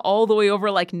leaning all the way over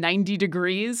like 90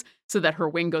 degrees so that her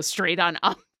wing goes straight on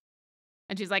up.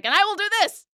 And she's like, and I will do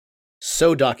this.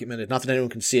 So documented, not that anyone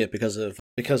can see it because of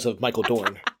Michael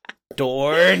Dorn.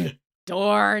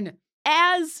 Dorn.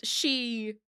 As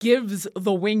she gives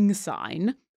the wing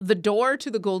sign, the door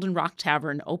to the Golden Rock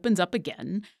Tavern opens up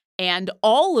again, and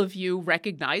all of you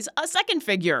recognize a second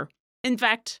figure. In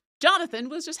fact, Jonathan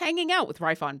was just hanging out with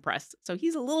Ryfon Press, so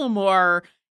he's a little more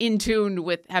in tune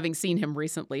with having seen him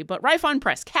recently. But Ryfon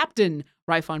Press, Captain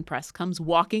Ryfon Press, comes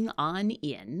walking on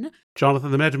in. Jonathan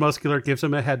the Magimuscular gives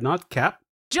him a head nod. Cap.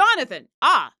 Jonathan!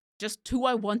 Just who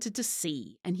I wanted to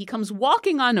see. And he comes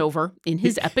walking on over in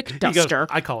his epic duster.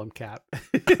 Goes, I call him Cap.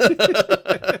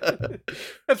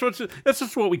 That's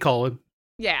just what we call him.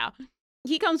 Yeah.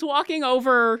 He comes walking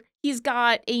over. He's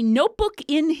got a notebook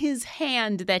in his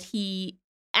hand that he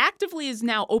actively is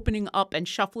now opening up and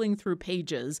shuffling through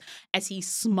pages as he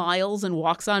smiles and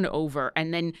walks on over,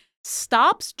 and then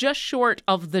stops just short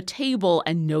of the table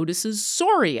and notices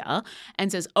Soria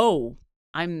and says, "Oh,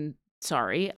 I'm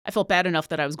sorry. I felt bad enough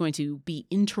that I was going to be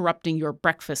interrupting your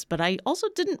breakfast, but I also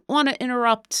didn't want to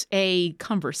interrupt a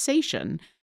conversation."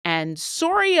 And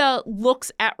Soria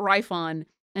looks at Ryfon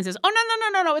and says, "Oh,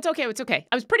 no, it's okay.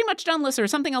 I was pretty much done, Lissa, or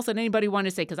something else that anybody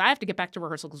wanted to say, because I have to get back to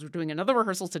rehearsal because we're doing another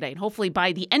rehearsal today. And hopefully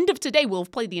by the end of today, we'll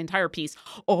have played the entire piece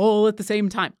all at the same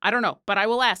time. I don't know, but I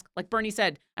will ask, like Bernie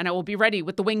said, and I will be ready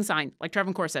with the wing sign, like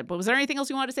Travancore said. But was there anything else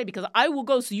you wanted to say? Because I will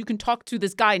go so you can talk to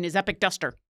this guy in his epic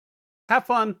duster." Have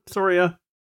fun, Soria.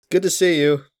 Good to see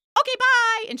you. Okay,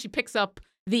 bye! And she picks up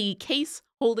the case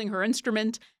holding her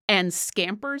instrument and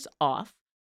scampers off.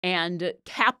 And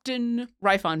Captain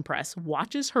Ryphon Press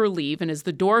watches her leave, and as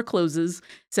the door closes,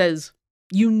 says,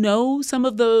 "You know some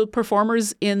of the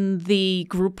performers in the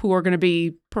group who are going to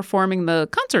be performing the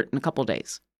concert in a couple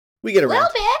days?" We get A around.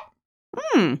 little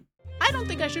bit. I don't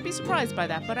think I should be surprised by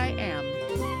that, but I am.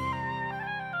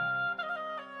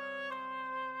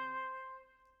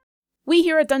 We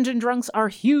here at Dungeon Drunks are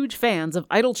huge fans of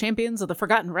Idle Champions of the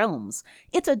Forgotten Realms.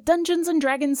 It's a Dungeons &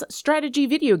 Dragons strategy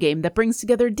video game that brings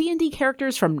together D&D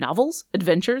characters from novels,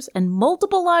 adventures, and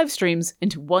multiple live streams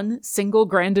into one single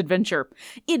grand adventure.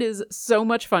 It is so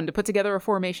much fun to put together a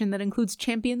formation that includes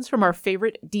champions from our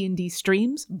favorite D&D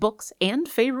streams, books, and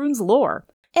Faerun's lore.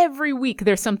 Every week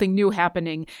there's something new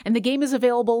happening, and the game is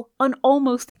available on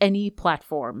almost any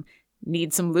platform.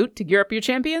 Need some loot to gear up your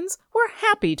champions? We're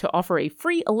happy to offer a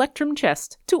free Electrum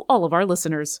chest to all of our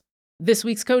listeners. This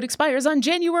week's code expires on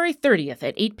January 30th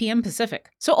at 8 p.m. Pacific.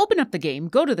 So open up the game,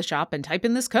 go to the shop, and type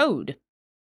in this code.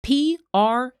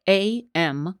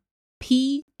 PRAMPAANCARK.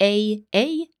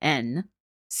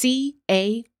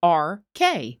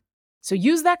 So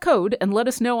use that code and let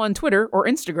us know on Twitter or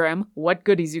Instagram what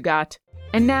goodies you got.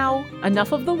 And now,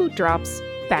 enough of the loot drops,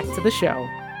 back to the show.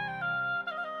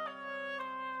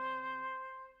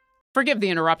 Forgive the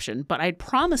interruption, but I'd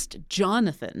promised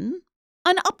Jonathan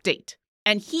an update.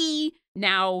 And he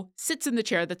now sits in the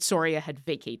chair that Soria had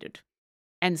vacated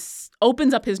and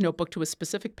opens up his notebook to a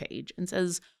specific page and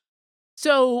says,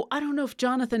 "So I don't know if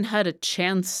Jonathan had a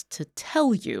chance to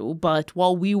tell you, but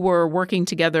while we were working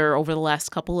together over the last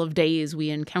couple of days, we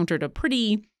encountered a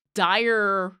pretty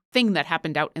dire thing that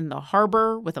happened out in the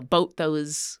harbor with a boat that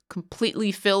was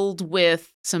completely filled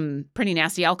with some pretty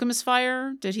nasty alchemist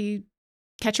fire. Did he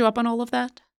catch you up on all of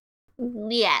that?"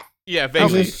 Yes. Yeah,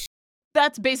 vaguely.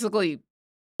 That's basically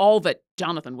all that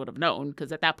Jonathan would have known,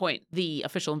 because at that point, the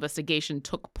official investigation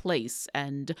took place.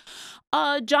 And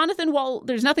Jonathan, while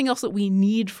there's nothing else that we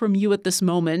need from you at this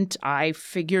moment, I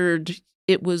figured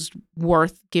it was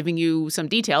worth giving you some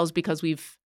details because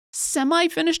we've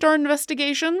semi-finished our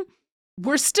investigation.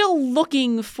 We're still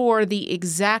looking for the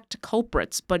exact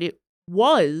culprits, but it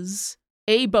was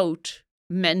a boat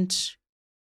meant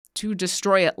to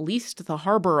destroy at least the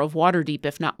harbor of Waterdeep,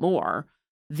 if not more.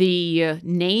 The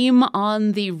name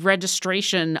on the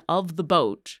registration of the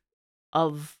boat,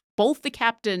 of both the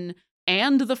captain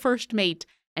and the first mate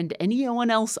and anyone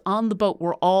else on the boat,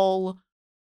 were all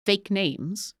fake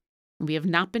names. We have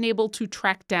not been able to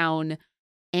track down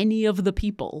any of the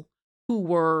people who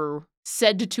were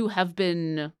said to have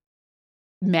been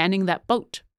manning that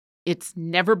boat. It's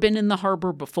never been in the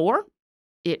harbor before.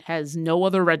 It has no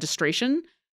other registration.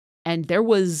 And there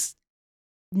was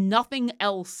nothing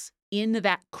else in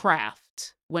that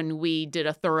craft when we did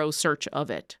a thorough search of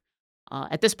it.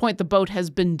 At this point, the boat has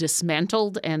been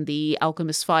dismantled and the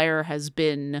alchemist fire has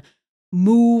been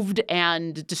moved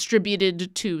and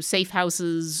distributed to safe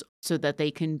houses so that they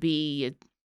can be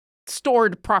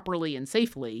stored properly and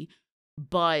safely.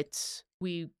 But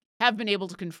we have been able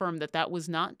to confirm that that was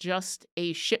not just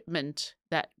a shipment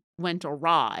that went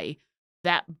awry.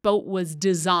 That boat was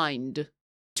designed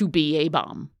to be a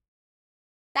bomb.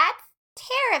 That's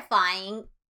terrifying.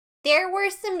 There were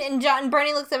some, and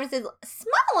Bernie looks over and says,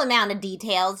 small amount of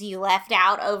details you left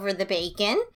out over the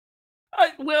bacon.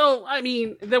 Well, I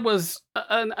mean, there was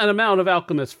an amount of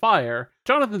alchemist fire.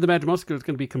 Jonathan the Magimuscular is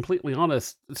going to be completely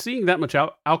honest. Seeing that much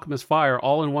alchemist fire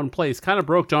all in one place kind of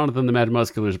broke Jonathan the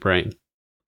Magimuscular's brain.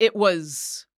 It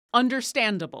was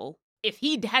understandable. If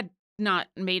he had not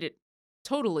made it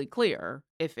totally clear,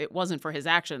 if it wasn't for his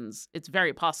actions, it's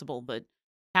very possible that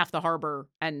half the harbor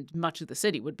and much of the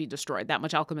city would be destroyed. That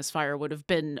much alchemist fire would have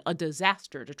been a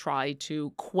disaster to try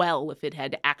to quell if it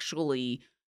had actually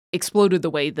exploded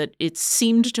the way that it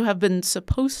seemed to have been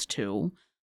supposed to.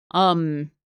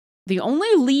 The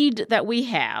only lead that we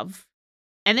have,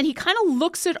 and then he kind of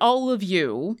looks at all of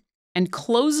you and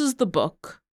closes the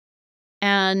book,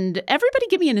 and everybody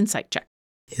give me an insight check.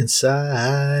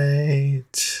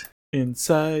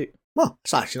 Insight. Well,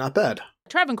 it's actually not bad.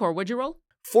 Travancore, what'd you roll?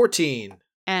 14.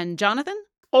 And Jonathan?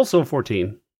 Also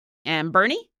 14. And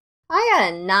Bernie? I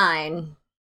got a 9.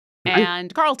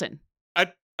 And Carlton?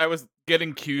 I was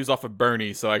getting cues off of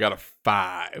Bernie, so I got a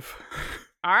 5.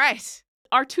 All right.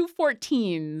 Our two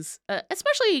 14s,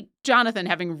 especially Jonathan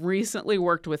having recently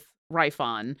worked with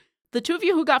Ryphon, the two of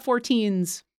you who got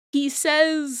 14s, he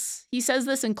says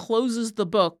this and closes the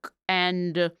book,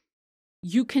 and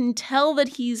you can tell that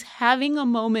he's having a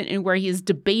moment in where he is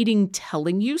debating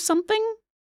telling you something.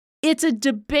 It's a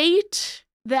debate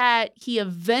that he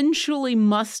eventually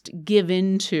must give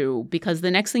into, because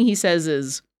the next thing he says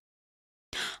is,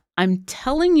 I'm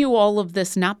telling you all of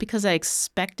this not because I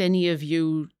expect any of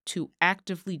you to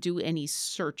actively do any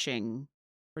searching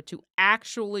or to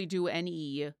actually do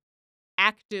any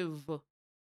active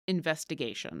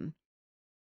investigation.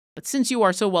 But since you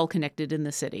are so well connected in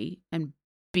the city, and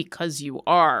because you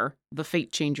are the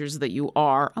fate changers that you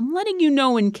are, I'm letting you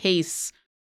know in case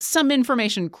some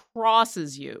information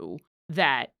crosses you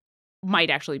that might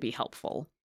actually be helpful.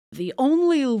 The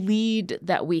only lead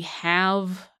that we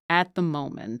have at the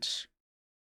moment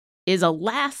is a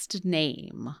last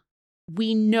name.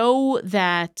 We know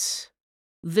that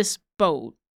this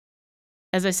boat,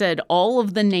 as I said, all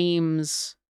of the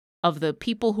names of the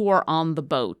people who are on the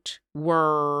boat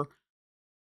were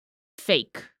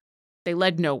fake. They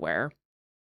led nowhere.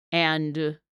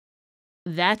 And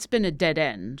that's been a dead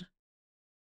end.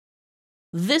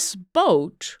 This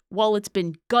boat, while it's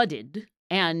been gutted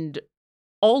and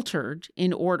altered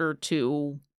in order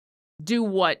to do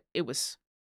what it was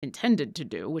intended to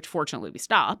do, which fortunately we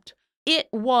stopped, it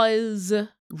was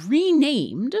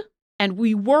renamed, and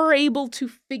we were able to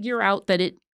figure out that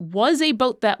it was a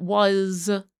boat that was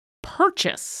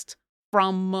purchased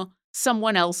from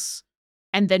someone else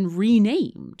and then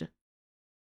renamed.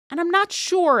 And I'm not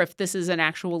sure if this is an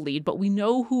actual lead, but we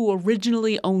know who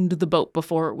originally owned the boat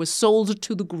before it was sold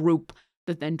to the group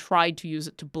that then tried to use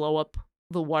it to blow up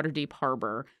the Waterdeep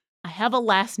harbor. I have a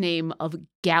last name of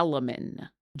Galamin.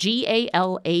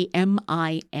 Galamin.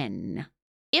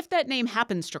 If that name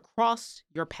happens to cross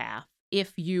your path,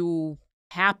 if you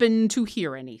happen to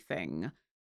hear anything,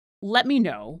 let me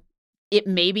know. It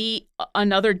may be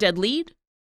another dead lead.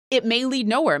 It may lead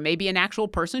nowhere. Maybe an actual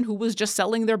person who was just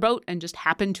selling their boat and just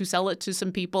happened to sell it to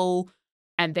some people,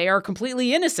 and they are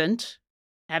completely innocent,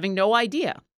 having no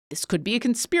idea. This could be a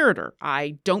conspirator.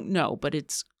 I don't know, but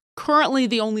it's currently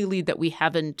the only lead that we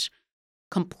haven't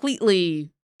completely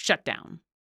shut down.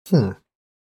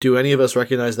 Do any of us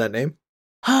recognize that name?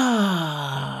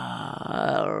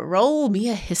 Roll me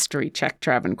a history check,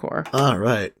 Travancore. All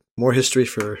right. More history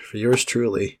for yours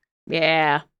truly.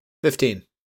 Yeah. 15.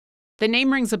 The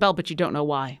name rings a bell, but you don't know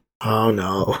why. Oh,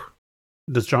 no.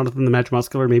 Does Jonathan the Magic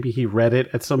Muscular, maybe he read it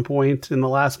at some point in the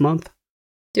last month?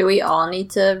 Do we all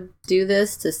need to do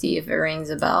this to see if it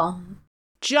rings a bell?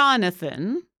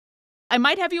 Jonathan, I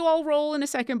might have you all roll in a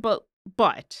second,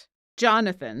 but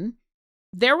Jonathan,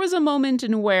 there was a moment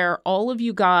in where all of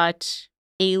you got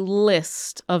a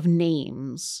list of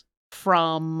names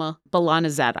from Balana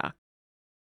Zadok.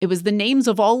 It was the names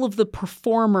of all of the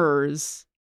performers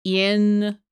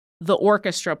in the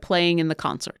orchestra playing in the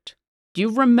concert. Do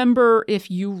you remember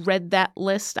if you read that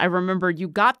list? I remember you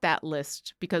got that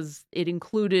list because it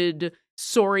included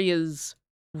Soria's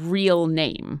real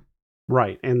name.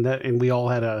 Right, and we all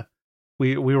had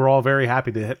we were all very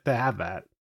happy to have that.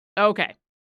 Okay.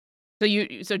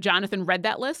 So Jonathan read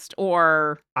that list,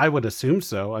 or? I would assume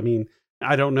so. I mean,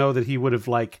 I don't know that he would have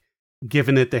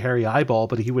given it the hairy eyeball,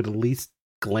 but he would at least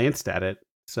glanced at it.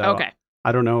 So okay.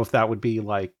 I don't know if that would be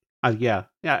yeah,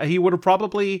 he would have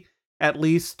probably at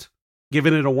least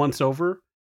given it a once over,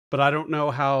 but I don't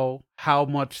know how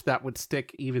much that would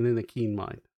stick even in a keen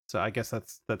mind. So I guess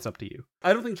that's up to you.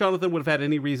 I don't think Jonathan would have had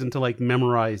any reason to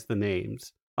memorize the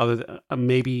names other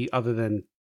than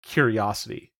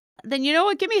curiosity. Then you know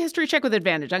what? Give me a history check with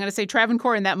advantage. I'm going to say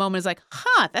Travancore in that moment is like,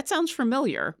 that sounds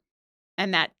familiar.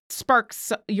 And that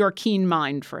sparks your keen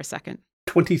mind for a second.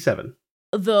 27.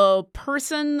 The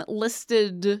person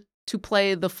listed to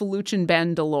play the Felucian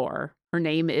Bandalore, her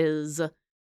name is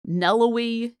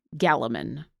Neloe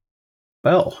Galamin.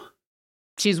 Well.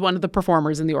 She's one of the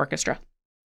performers in the orchestra.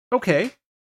 Okay.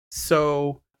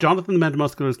 So Jonathan the Magic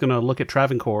Muscular is going to look at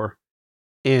Travancore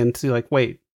and see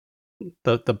wait,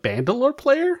 the Bandalore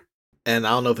player? And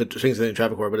I don't know if it swings anything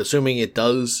Travancore, but assuming it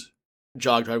does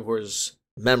jog Travancore's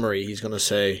memory, he's going to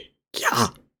say, yeah.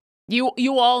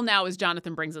 You all now, as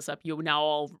Jonathan brings this up, you now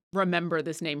all remember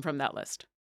this name from that list.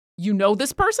 You know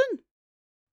this person?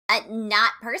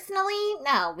 Not personally.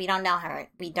 No, we don't know her.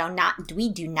 We do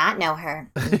not know her.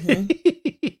 Mm-hmm.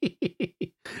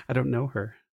 I don't know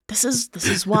her. This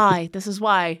is why. This is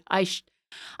why I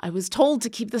was told to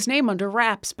keep this name under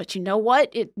wraps, but you know what?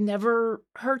 It never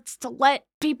hurts to let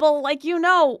people like you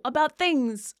know about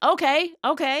things. Okay.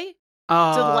 So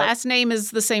the last name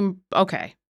is the same.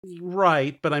 Okay.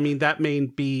 Right, but I mean,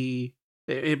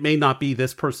 it may not be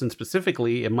this person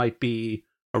specifically. It might be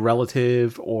a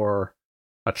relative or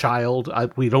a child.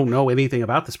 We don't know anything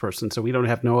about this person, so we don't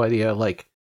have no idea,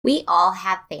 We all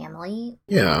have family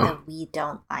that we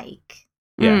don't like.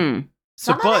 Yeah.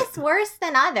 Some of us worse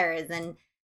than others, and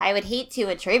I would hate to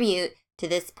attribute to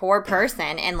this poor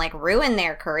person and like ruin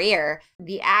their career.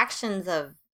 The actions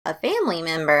of a family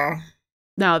member.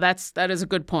 No, that is a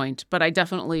good point, but I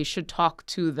definitely should talk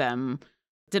to them.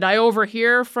 Did I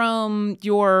overhear from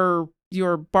your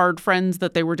bard friends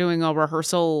that they were doing a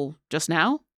rehearsal just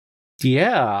now?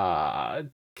 Yeah,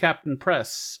 Captain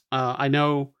Press. I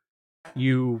know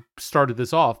you started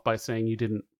this off by saying you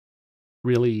didn't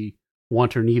really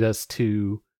want or need us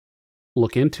to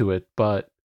look into it, but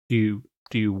do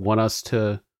you want us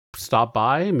to stop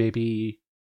by? Maybe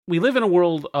we live in a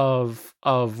world of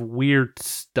weird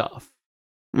stuff,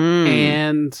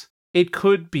 and it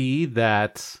could be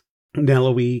that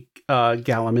Nelloe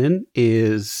Galaman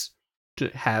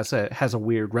has a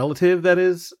weird relative that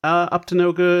is up to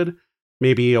no good.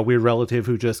 Maybe a weird relative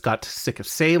who just got sick of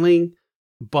sailing.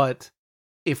 But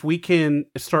if we can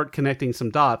start connecting some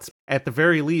dots, at the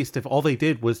very least, if all they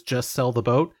did was just sell the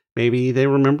boat, maybe they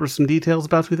remember some details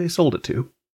about who they sold it to.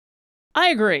 I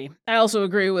agree. I also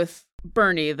agree with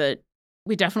Bernie that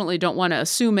we definitely don't want to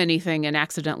assume anything and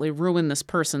accidentally ruin this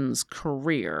person's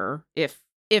career. If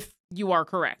you are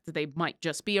correct, they might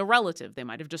just be a relative. They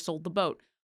might have just sold the boat.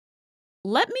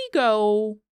 Let me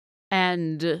go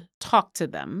and talk to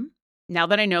them. Now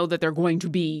that I know that they're going to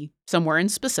be somewhere in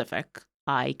specific,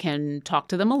 I can talk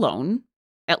to them alone,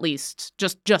 at least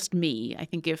just me. I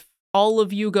think if all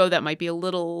of you go, that might be a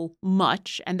little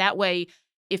much. And that way,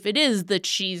 if it is that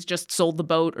she's just sold the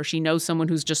boat or she knows someone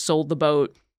who's just sold the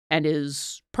boat and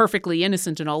is perfectly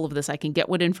innocent in all of this, I can get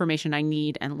what information I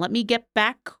need and let me get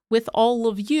back with all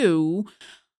of you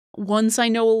once I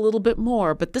know a little bit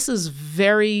more. But this is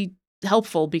very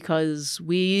helpful because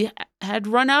we had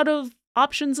run out of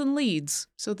options and leads.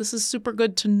 So this is super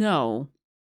good to know.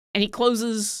 And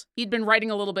he'd been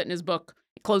writing a little bit in his book.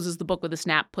 He closes the book with a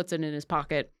snap, puts it in his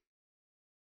pocket.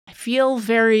 I feel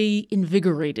very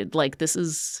invigorated, like this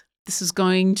is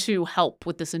going to help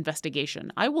with this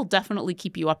investigation. I will definitely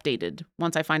keep you updated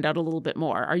once I find out a little bit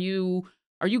more. Are you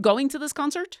going to this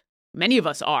concert? Many of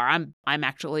us are. I'm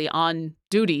actually on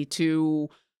duty to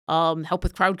help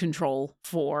with crowd control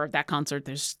for that concert.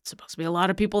 There's supposed to be a lot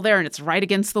of people there, and it's right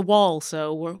against the wall,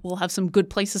 so we'll have some good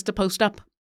places to post up.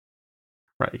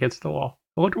 Right against the wall.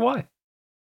 I wonder why.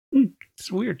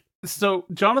 It's weird. So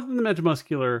Jonathan the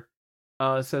Magimuscular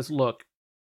says, look,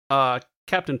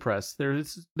 Captain Press,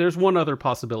 there's one other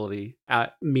possibility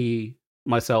at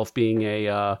myself being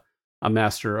a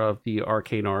master of the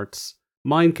arcane arts.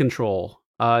 Mind control.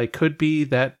 It could be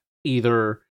that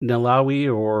either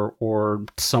Nelloe or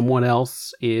someone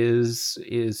else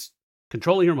is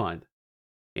controlling her mind,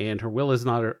 and her will is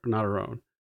not her own.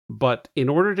 But in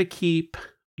order to keep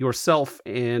yourself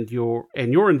and your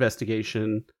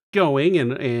investigation going,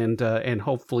 and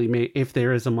hopefully, if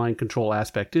there is a mind control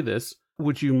aspect to this,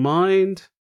 would you mind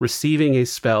receiving a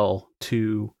spell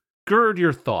to gird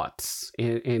your thoughts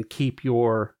and keep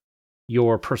your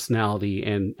personality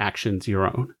and actions your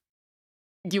own?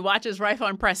 You watch as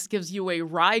Ryphon Press gives you a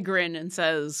wry grin and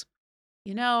says,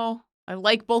 I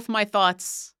like both my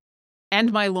thoughts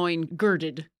and my loin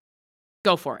girded.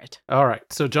 Go for it. All right.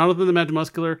 So Jonathan the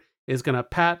Magimuscular is going to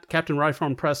pat Captain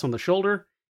Ryphon Press on the shoulder,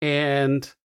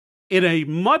 and in a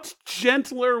much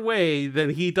gentler way than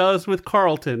he does with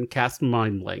Carlton, cast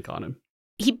Mind Blank on him.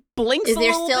 He blinks Is a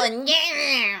there little still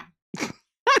bit.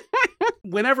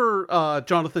 Whenever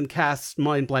Jonathan casts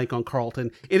Mind Blank on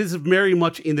Carlton, it is very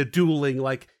much in the dueling,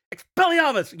 like,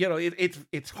 Expelliarmus!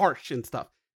 It's harsh and stuff.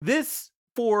 This,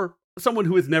 for someone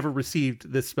who has never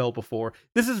received this spell before,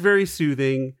 this is very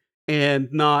soothing and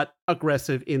not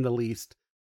aggressive in the least,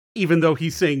 even though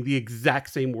he's saying the exact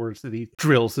same words that he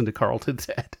drills into Carlton's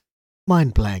head.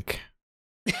 Mind blank.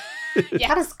 Yeah.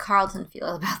 How does Carlton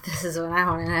feel about this is what I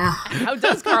want to know. How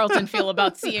does Carlton feel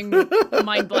about seeing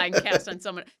Mind Blank cast on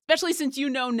someone? Especially since you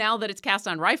know now that it's cast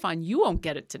on Ryphon, you won't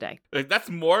get it today. Like, that's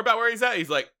more about where he's at. He's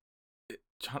like,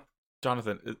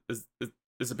 Jonathan, is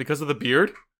it because of the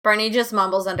beard? Bernie just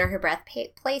mumbles under her breath,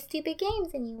 play stupid games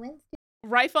and you win.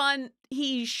 Ryphon,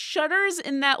 he shudders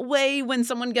in that way when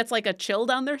someone gets like a chill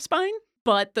down their spine,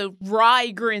 but the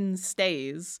wry grin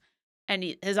stays,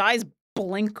 and his eyes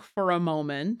blink for a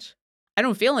moment. I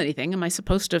don't feel anything. Am I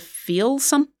supposed to feel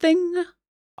something?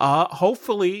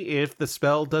 Hopefully, if the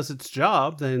spell does its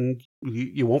job, then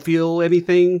you won't feel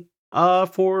anything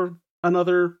for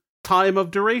another time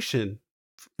of duration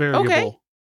variable. Okay.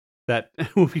 That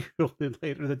will be filled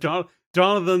later. That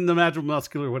Jonathan the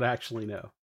Magimuscular would actually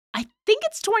know. I think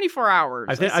it's 24 hours.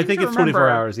 I think seem to it's 24 remember.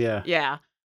 hours, yeah. Yeah.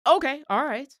 Okay, all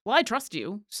right. Well, I trust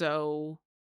you, so...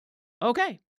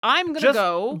 Okay. I'm going to Just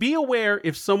go... be aware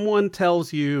if someone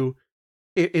tells you,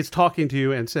 is talking to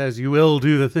you and says, you will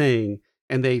do the thing,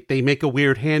 and they make a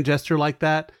weird hand gesture like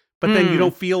that, but then you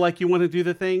don't feel like you want to do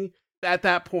the thing, at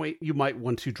that point, you might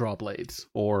want to draw blades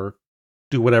or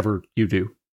do whatever you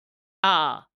do.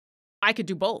 I could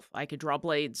do both. I could draw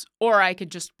blades, or I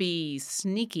could just be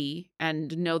sneaky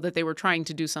and know that they were trying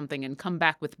to do something and come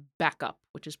back with backup,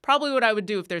 which is probably what I would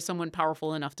do if there's someone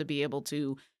powerful enough to be able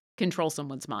to control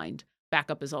someone's mind.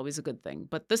 Backup is always a good thing.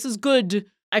 But this is good.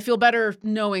 I feel better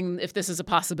knowing if this is a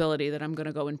possibility that I'm going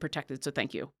to go and protect it, so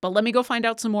thank you. But let me go find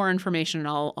out some more information, and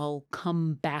I'll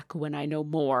come back when I know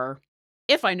more.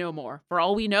 If I know more. For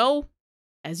all we know,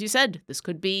 as you said, this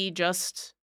could be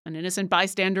just an innocent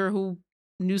bystander who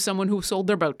knew someone who sold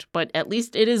their boat, but at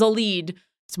least it is a lead.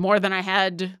 It's more than I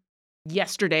had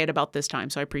yesterday at about this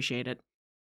time, so I appreciate it.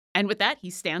 And with that,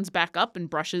 he stands back up and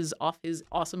brushes off his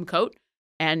awesome coat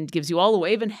and gives you all a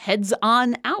wave and heads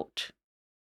on out.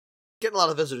 Getting a lot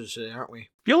of visitors today, aren't we?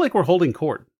 Feel like we're holding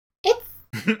court.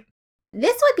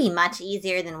 This would be much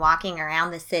easier than walking around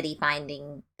the city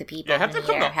finding the people Yeah, have who them need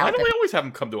come our to. Why help. don't we always have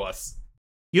them come to us?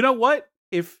 You know what?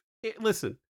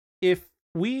 Listen, if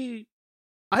we...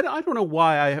 I don't know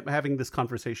why I'm having this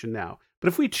conversation now, but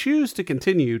if we choose to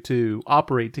continue to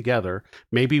operate together,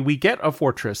 maybe we get a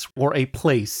fortress or a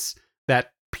place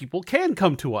that people can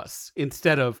come to us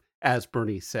instead of, as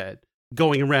Bernie said,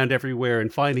 going around everywhere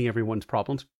and finding everyone's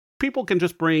problems. People can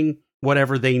just bring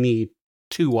whatever they need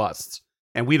to us,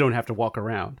 and we don't have to walk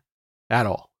around at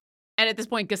all. And at this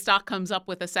point, Gestak comes up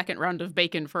with a second round of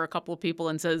bacon for a couple of people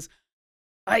and says,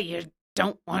 you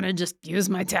don't want to just use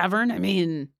my tavern? I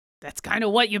mean, that's kind of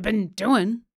what you've been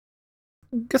doing.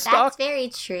 Gestak, That's very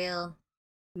true.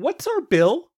 what's our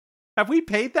bill? Have we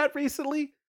paid that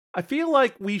recently? I feel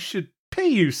like we should pay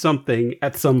you something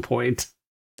at some point.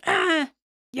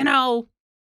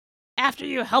 After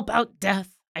you help out Death,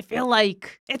 I feel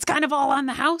like it's kind of all on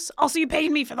the house. Also, you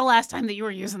paid me for the last time that you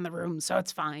were using the room, so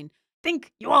it's fine.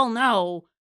 Think you all know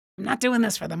I'm not doing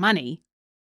this for the money.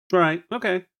 Right,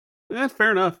 okay. That's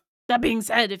fair enough. That being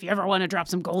said, if you ever want to drop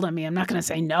some gold on me, I'm not going to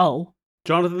say no.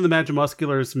 Jonathan the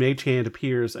Magimuscular's mage hand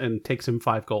appears and takes him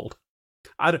 5 gold.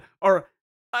 I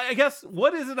guess,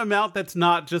 what is an amount that's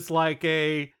not just like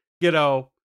a,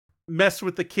 mess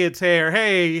with the kid's hair?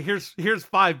 Hey, here's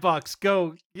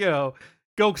 $5.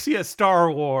 Go see a Star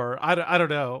War. I don't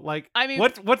know. Like, I mean,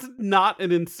 what's not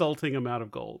an insulting amount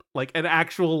of gold? Like an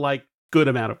actual good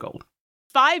amount of gold.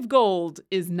 5 gold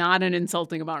is not an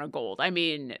insulting amount of gold. I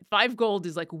mean, 5 gold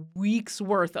is like weeks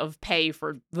worth of pay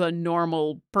for the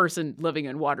normal person living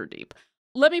in Waterdeep.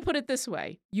 Let me put it this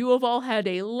way. You have all had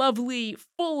a lovely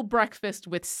full breakfast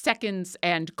with seconds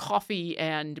and coffee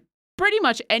and pretty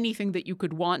much anything that you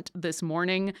could want this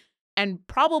morning. And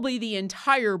probably the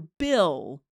entire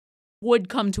bill would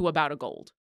come to about a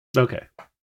gold. Okay.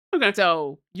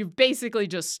 So you've basically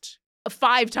just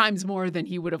 5 times more than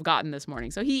he would have gotten this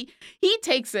morning. So he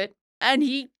takes it and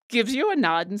he gives you a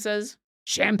nod and says,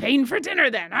 "Champagne for dinner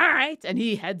then. All right." And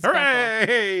he heads back off.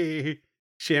 Hooray!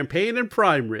 Champagne and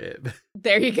prime rib.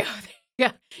 There you go.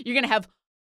 Yeah, you're going to have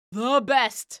the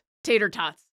best tater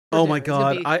tots. for Oh my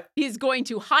dinner. God. He's going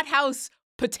to hothouse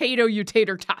potato you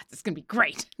tater tots. It's going to be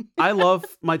great. I love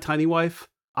my tiny wife.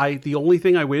 The only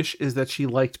thing I wish is that she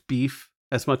liked beef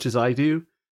as much as I do,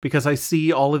 because I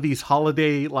see all of these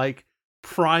holiday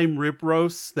prime rib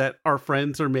roasts that our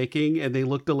friends are making and they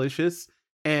look delicious.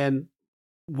 And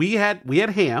we had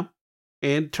ham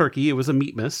and turkey. It was a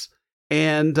meatmas.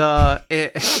 And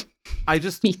I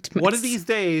just Meatmas. one of these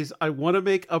days I want to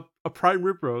make a prime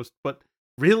rib roast, but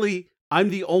really I'm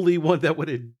the only one that would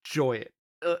enjoy it.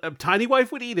 A tiny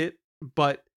wife would eat it,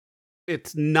 but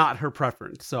it's not her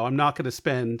preference. So I'm not going to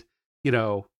spend,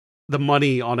 the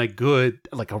money on a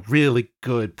really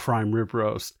good prime rib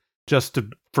roast just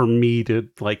for me to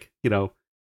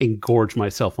engorge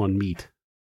myself on meat.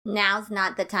 Now's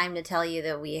not the time to tell you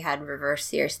that we had reverse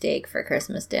sear steak for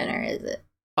Christmas dinner, is it?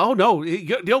 Oh no,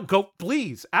 go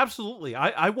please. Absolutely.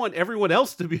 I want everyone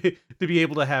else to be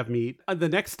able to have meat. The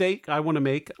next steak I want to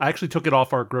make, I actually took it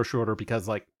off our grocery order because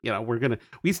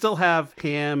we still have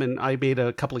ham, and I made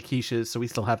a couple of quiches, so we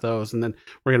still have those, and then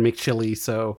we're going to make chili.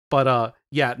 So, but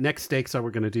next steaks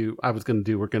we're going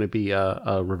to be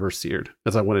reverse seared,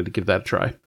 because I wanted to give that a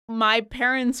try. My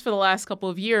parents, for the last couple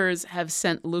of years, have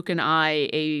sent Luke and I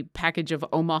a package of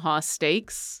Omaha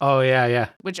steaks. Oh, yeah.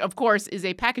 Which, of course, is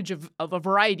a package of a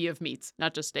variety of meats,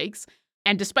 not just steaks.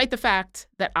 And despite the fact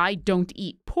that I don't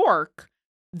eat pork,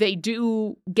 they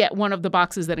do get one of the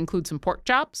boxes that includes some pork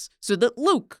chops so that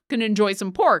Luke can enjoy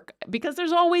some pork, because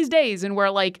there's always days in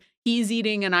where, he's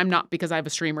eating and I'm not because I have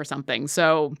a stream or something.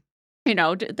 So,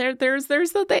 there's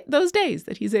those days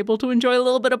that he's able to enjoy a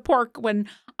little bit of pork when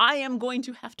I am going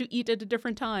to have to eat at a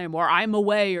different time or I'm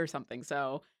away or something.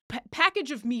 So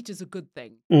package of meat is a good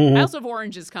thing. Mhm. I also have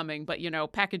oranges coming, but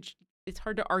package. It's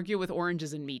hard to argue with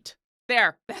oranges and meat.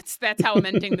 There, that's how I'm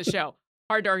ending the show.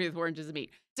 Hard to argue with oranges and meat.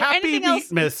 Is there Happy anything else?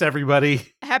 Meatmas, everybody.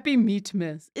 Happy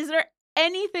Meatmas. Is there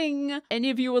anything any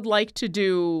of you would like to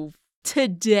do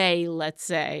today, let's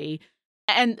say,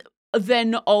 and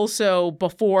then also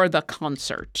before the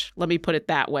concert? Let me put it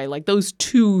that way. Like those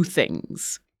two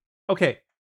things. Okay.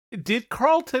 Did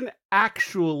Carlton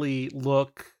actually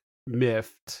look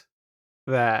miffed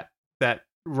that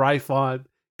Ryfon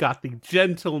got the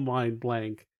gentle mind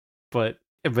blank, but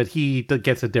he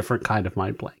gets a different kind of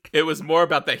mind blank? It was more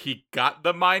about that he got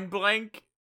the mind blank,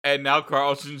 and now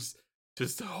Carlton's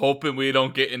just hoping we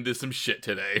don't get into some shit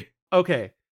today.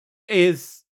 Okay.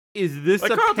 Is this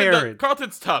Like apparent?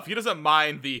 Carlton's tough. He doesn't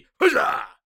mind the huzzah!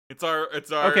 It's our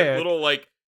Okay. little like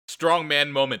strong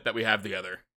man moment that we have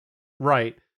together.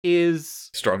 Right.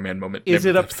 Is Strong man moment. it Name of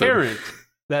the episode. apparent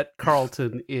that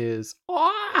Carlton is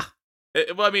Well,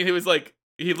 I mean, he was like,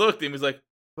 he looked and he was like,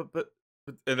 but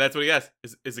and that's what he asked.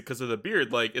 Is it because of the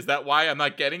beard? Like, is that why I'm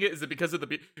not getting it? Is it because of the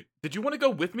beard? Did you want to go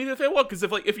with me to Feywild? Because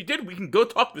if you did, we can go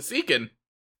talk to Seekin.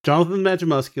 Jonathan the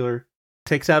Magimuscular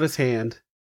takes out his hand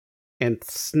and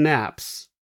snaps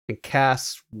and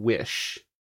casts Wish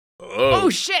Oh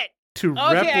shit! to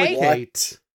Okay.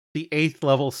 replicate the 8th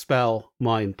level spell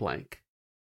Mind Blank.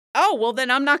 Oh, well, then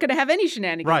I'm not going to have any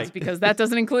shenanigans Right. because that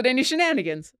doesn't include any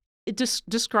shenanigans.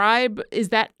 Describe, is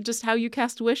that just how you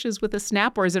cast wishes with a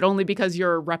snap, or is it only because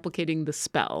you're replicating the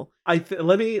spell?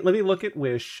 Let me look at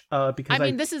Wish because I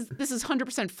mean, this is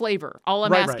 100% flavor. All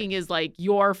I'm Right. asking is like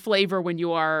your flavor when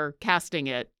you are casting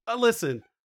it. listen.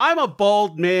 I'm a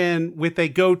bald man with a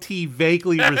goatee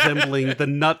vaguely resembling the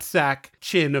nutsack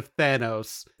chin of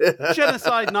Thanos.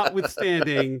 Genocide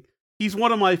notwithstanding, he's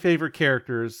one of my favorite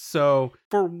characters. So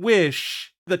for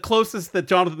Wish, the closest that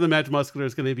Jonathan the Magimuscular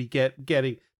is going to be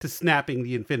getting to snapping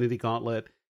the Infinity Gauntlet,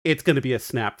 it's going to be a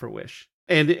snap for Wish.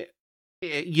 And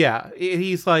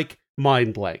he's like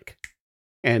mind blank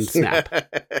and snap.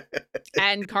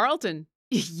 And Carlton,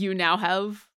 you now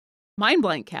have Mind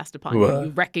Blank cast upon you. What?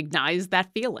 You recognize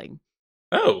that feeling.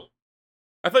 Oh,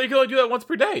 I thought you could only do that once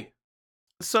per day.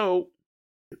 So,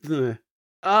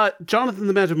 Jonathan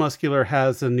the Magimuscular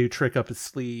has a new trick up his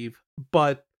sleeve,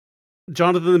 but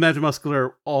Jonathan the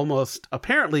Magimuscular almost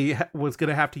apparently was going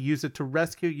to have to use it to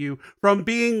rescue you from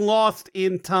being lost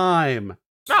in time.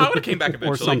 No, I would have came back eventually.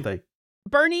 Or something.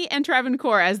 Bernie and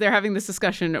Travancore, as they're having this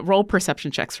discussion, roll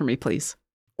perception checks for me, please.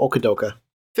 Okadoka.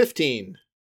 15.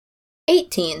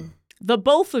 18. The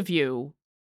both of you,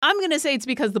 I'm going to say it's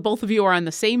because the both of you are on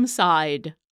the same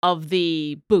side of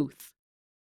the booth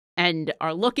and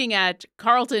are looking at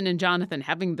Carlton and Jonathan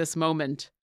having this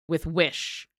moment with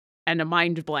Wish and a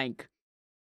mind blank.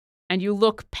 And you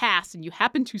look past and you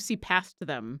happen to see past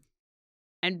them.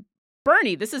 And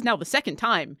Bernie, this is now the second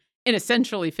time in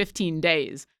essentially 15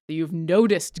 days that you've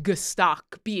noticed Gestak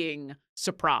being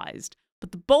surprised.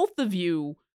 But the both of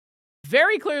you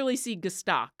very clearly see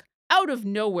Gestak out of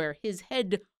nowhere, his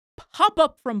head pop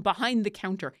up from behind the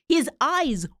counter, his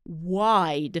eyes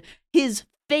wide, his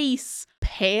face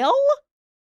pale,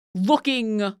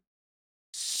 looking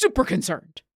super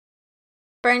concerned.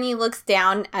 Bernie looks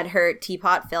down at her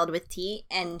teapot filled with tea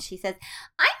and she says,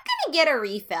 I'm gonna get a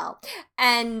refill.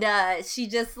 And she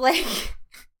just like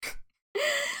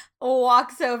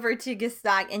walks over to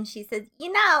Gestak and she says,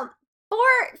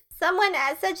 for someone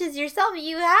such as yourself,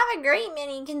 you have a great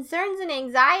many concerns and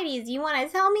anxieties. You want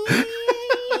to tell me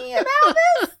about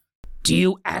this? Do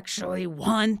you actually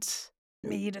want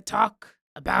me to talk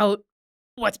about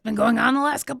what's been going on the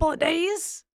last couple of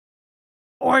days?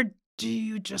 Or do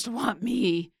you just want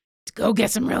me to go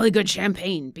get some really good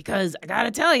champagne? Because I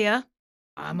gotta tell you,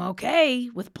 I'm okay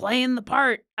with playing the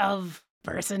part of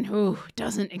person who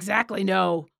doesn't exactly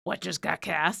know what just got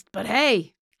cast. But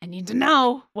hey, I need to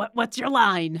know what's your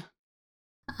line?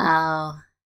 Oh,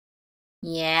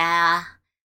 yeah.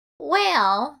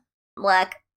 Well,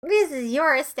 look, this is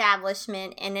your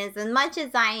establishment, and as much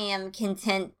as I am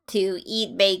content to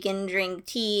eat bacon, drink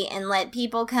tea, and let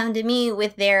people come to me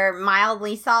with their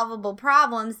mildly solvable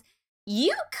problems,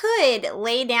 you could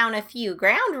lay down a few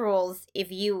ground rules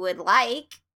if you would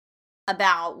like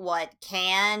about what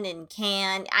can and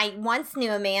can't. I once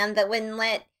knew a man that wouldn't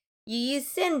let you use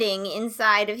sending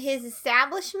inside of his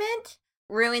establishment.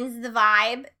 Ruins the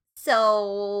vibe.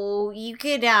 So you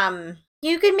could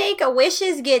make a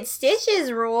wishes get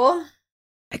stitches rule.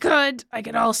 I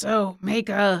could also make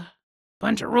a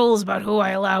bunch of rules about who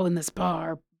I allow in this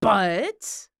bar,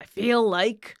 but I feel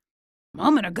like a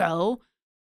moment ago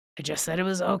I just said it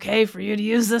was okay for you to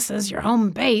use this as your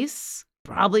home base.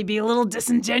 probably be a little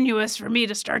disingenuous for me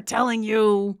to start telling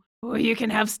you who you can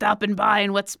have stopping by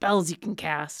and what spells you can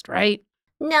cast, right?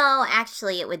 No,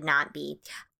 actually, it would not be.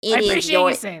 I appreciate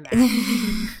you saying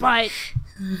that. But,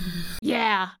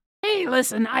 yeah. Hey,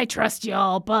 listen, I trust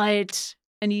y'all, but...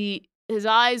 And his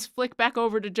eyes flick back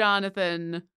over to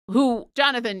Jonathan,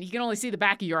 Jonathan, he can only see the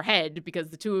back of your head because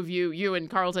the two of you and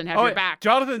Carlton have your back.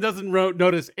 Jonathan doesn't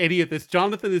notice any of this.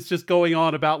 Jonathan is just going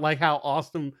on about like how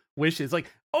awesome Wish is.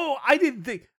 Like, oh, I didn't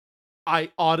think...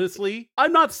 I'm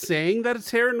not saying that a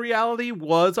tear in reality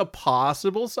was a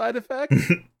possible side effect,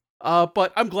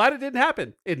 but I'm glad it didn't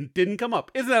happen. It didn't come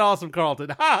up. Isn't that awesome,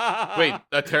 Carlton? Wait,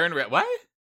 a tear in what?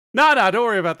 No, don't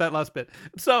worry about that last bit.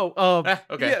 So, okay.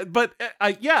 Yeah, but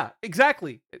yeah,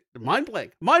 exactly. Mind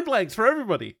blanks for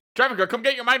everybody. Travancore, come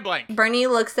get your mind blank. Bernie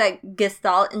looks at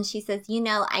Gestalt and she says,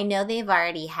 I know they've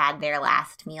already had their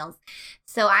last meals,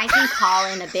 so I can call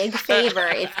in a big favor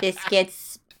if this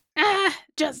gets...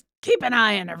 Just keep an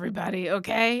eye on everybody,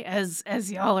 okay?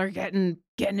 As y'all are getting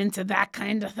into that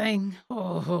kind of thing.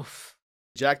 Oh.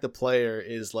 Jack the player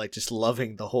is like just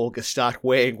loving the whole Gestalk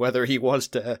weighing whether he wants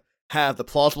to have the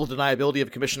plausible deniability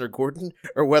of Commissioner Gordon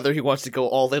or whether he wants to go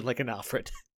all in like an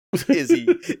Alfred. Is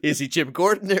he Jim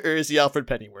Gordon or is he Alfred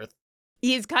Pennyworth?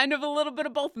 He's kind of a little bit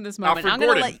of both in this moment. Alfred I'm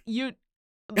going to Gordon. let you,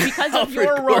 because of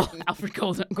your role, Alfred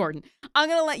Gordon, I'm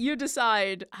going to let you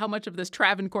decide how much of this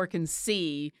Travancore can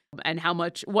see and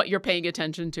what you're paying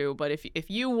attention to. But if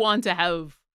you want to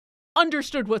have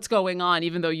understood what's going on,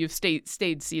 even though you've stayed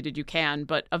seated, you can.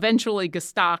 But eventually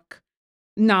Gestalk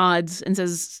nods and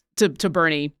says to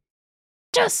Bernie,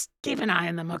 just keep an eye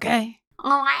on them, okay?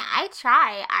 Oh, I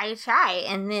try.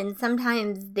 And then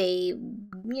sometimes they,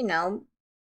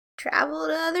 travel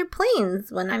to other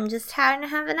planes when I'm just having to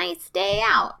have a nice day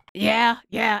out. Yeah.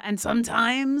 And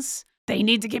sometimes they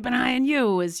need to keep an eye on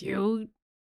you as you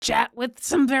chat with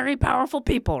some very powerful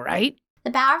people, right?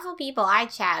 The powerful people I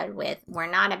chatted with were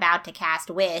not about to cast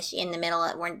Wish in the middle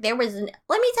of... let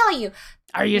me tell you.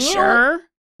 Are you sure?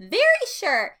 Very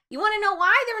sure. You want to know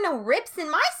why there were no rips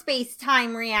in my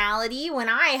space-time reality when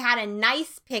I had a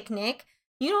nice picnic?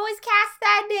 You know what was cast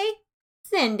that day?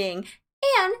 Sending.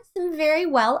 And some very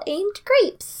well-aimed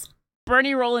grapes.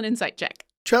 Bernie, roll an insight check.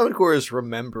 Travancore is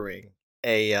remembering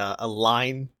a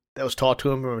line that was taught to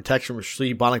him from a text from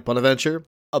Sri Bonic Bonaventure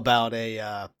about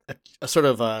a sort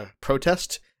of a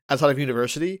protest outside of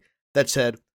university that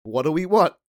said, "What do we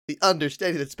want? The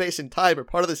understanding that space and time are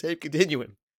part of the same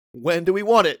continuum. When do we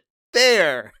want it?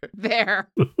 There."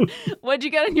 What'd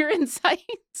you get on your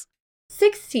insights?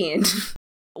 16.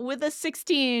 With a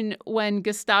 16, when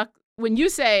you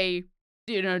say,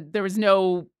 there was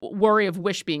no worry of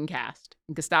Wish being cast,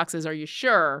 and Gestalk says, "Are you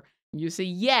sure?" You say,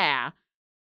 "Yeah."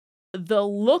 The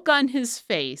look on his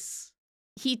face,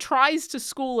 he tries to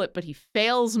school it, but he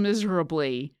fails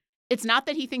miserably. It's not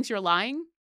that he thinks you're lying.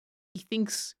 He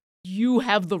thinks you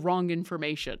have the wrong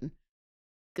information.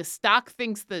 Gestalk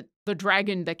thinks that the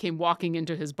dragon that came walking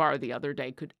into his bar the other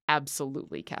day could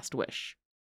absolutely cast Wish.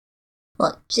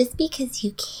 Well, just because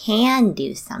you can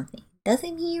do something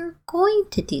doesn't mean you're going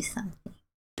to do something.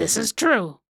 This is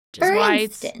true. For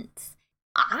instance,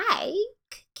 I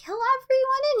could kill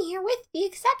everyone in here with the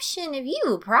exception of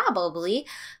you, probably.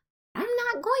 I'm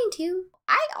not going to.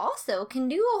 I also can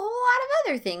do a whole lot of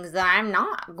other things that I'm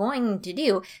not going to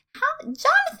do.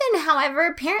 Jonathan, however,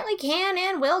 apparently can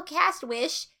and will cast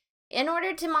Wish in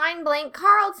order to mind blank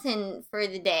Carlton for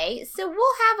the day. So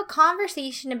we'll have a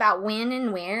conversation about when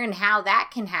and where and how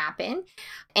that can happen.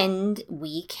 And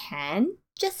we can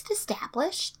just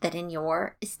establish that in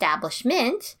your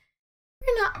establishment,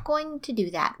 we're not going to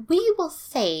do that. We will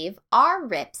save our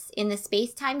rips in the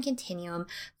space-time continuum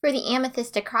for the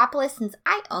Amethyst Acropolis, since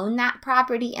I own that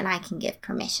property and I can give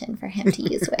permission for him to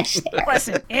use Wish there.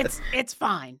 Listen, it's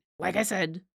fine. Like I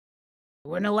said, I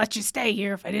wouldn't have let you stay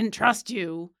here if I didn't trust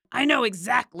you. I know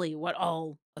exactly what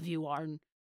all of you are.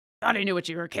 Thought I knew what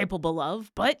you were capable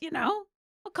of, but,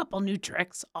 a couple new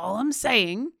tricks. All I'm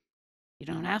saying, you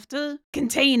don't have to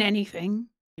contain anything.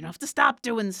 You don't have to stop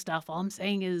doing stuff. All I'm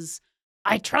saying is,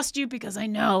 I trust you because I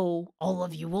know all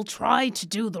of you will try to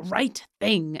do the right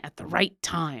thing at the right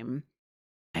time.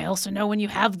 I also know when you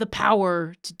have the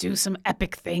power to do some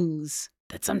epic things,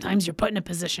 that sometimes you're put in a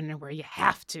position where you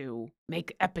have to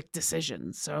make epic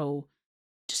decisions. So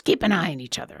just keep an eye on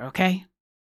each other, okay?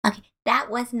 Okay, that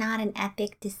was not an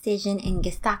epic decision in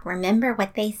Gestalk. Remember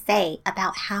what they say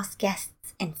about house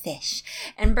guests and fish.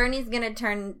 And Bernie's going to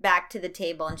turn back to the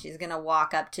table and she's going to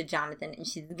walk up to Jonathan and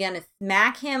she's going to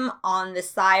smack him on the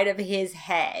side of his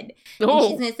head. Oh. And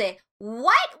she's going to say,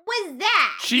 "What was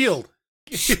that?" Shield.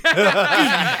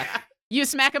 You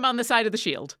smack him on the side of the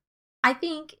shield. I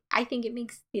think it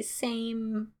makes the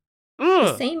same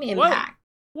Ugh, impact.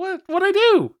 What'd I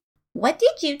do? What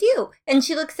did you do? And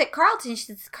she looks at Carlton. She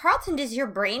says, Carlton, does your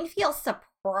brain feel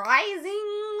surprisingly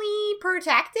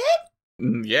protected?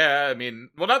 Yeah, I mean,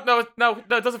 well, no, it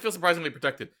doesn't feel surprisingly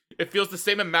protected. It feels the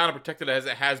same amount of protected as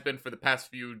it has been for the past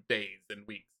few days and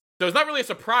weeks. So it's not really a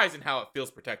surprise in how it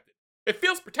feels protected. It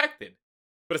feels protected,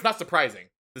 but it's not surprising.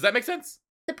 Does that make sense?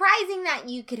 Surprising that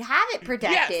you could have it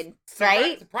protected, Yes.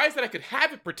 right? Surprised that I could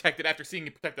have it protected after seeing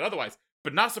it protected otherwise,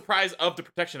 but not surprised of the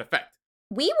protection effect.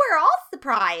 We were all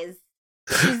surprised.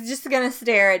 She's just gonna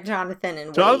stare at Jonathan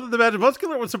and Jonathan wait. the Magic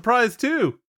Muscular was surprised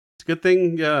too. It's a good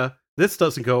thing this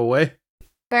doesn't go away.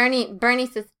 Bernie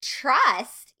says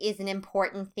trust is an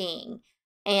important thing,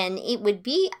 and it would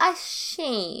be a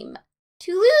shame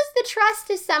to lose the trust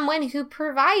of someone who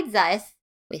provides us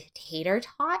with tater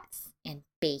tots and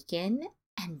bacon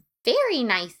and very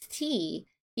nice tea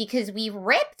because we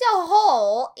ripped a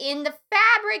hole in the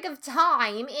fabric of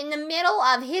time in the middle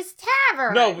of his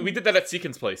tavern. No, we did that at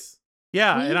Seekin's place.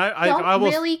 Yeah, We and I don't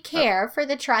almost really care for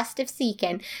the trust of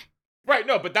Seekin. Right,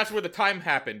 no, but that's where the time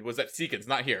happened, was at Seekin's,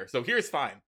 not here. So here's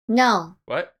fine. No,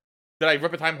 What? Did I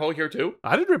rip a time hole here too?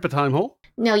 I didn't rip a time hole.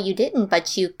 no, you didn't,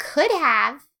 but you could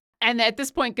have. And at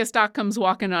this point, Gestak comes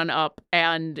walking on up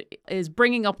and is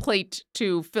bringing a plate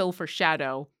to fill for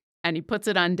Shadow. And he puts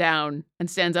it on down and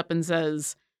stands up and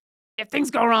says, "If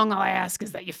things go wrong, all I ask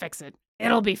is that you fix it.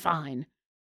 It'll be fine."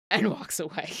 And walks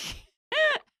away.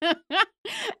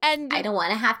 And I don't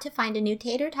want to have to find a new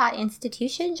tater tot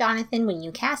institution, Jonathan. When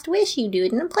you cast Wish, you do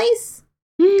it in a place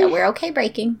that we're okay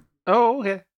breaking. Oh,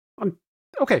 okay.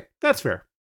 Okay, that's fair.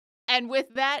 And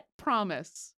with that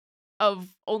promise of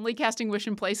only casting Wish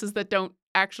in places that don't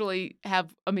actually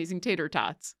have amazing tater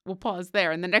tots, we'll pause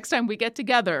there. And the next time we get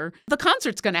together, the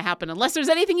concert's going to happen, unless there's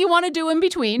anything you want to do in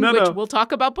between, which we'll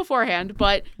talk about beforehand.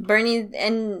 But Bernie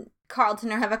and Carlton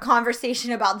have a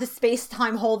conversation about the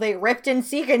space-time hole they ripped in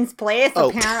Seekin's place,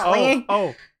 apparently.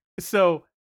 So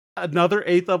another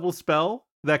 8th level spell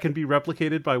that can be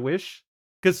replicated by Wish?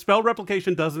 Because spell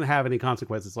replication doesn't have any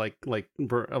consequences, like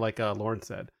Lauren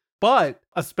said. But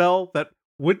a spell that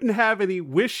wouldn't have any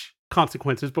Wish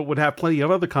consequences, but would have plenty of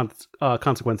other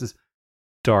consequences.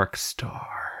 Dark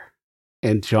Star.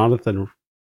 And Jonathan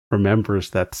remembers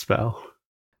that spell.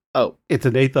 Oh. It's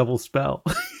an 8th level spell.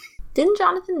 Didn't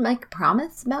Jonathan make a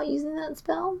promise about using that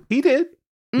spell? He did.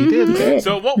 He Mhm. did.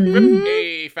 So it won't rip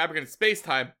a fabric in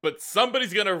space-time, but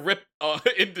somebody's gonna rip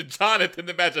into Jonathan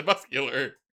the Magic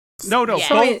Muscular. No, Yeah.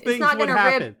 So both it's things not would going to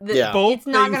happen. rip. Yeah. Both It's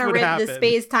not things going to would rip happen. the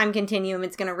space-time continuum.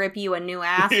 It's going to rip you a new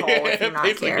asshole if you're not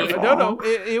basically. careful. No,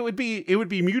 it would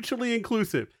be mutually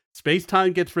inclusive.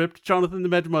 Space-time gets ripped, Jonathan the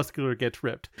Magimuscular gets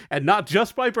ripped. And not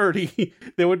just by Birdie.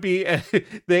 There would be a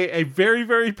very,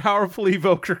 very powerful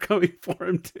evoker coming for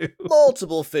him too.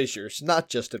 Multiple fissures, not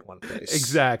just in one place.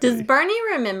 Exactly. Does Bernie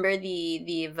remember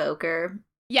the evoker?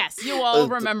 yes, you all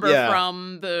remember yeah.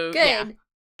 from the... Good. Yeah.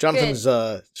 Jonathan's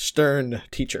stern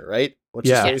teacher, right? What's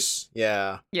Yeah. his face?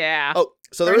 Yeah. Yeah. Oh,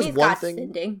 so there is Bernie's one got thing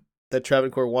sending. that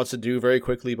Travancore wants to do very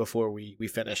quickly before we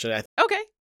finish. And Okay.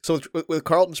 so with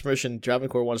Carlton's permission,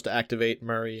 Travancore wants to activate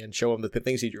Murray and show him the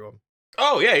things he drew him.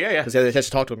 Oh, yeah. Because he hasn't had a chance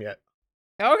to talk to him yet.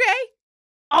 Okay.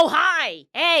 Oh, hi.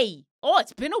 Hey. Oh,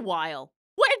 it's been a while.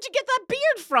 Where'd you get that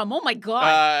beard from? Oh, my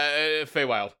God.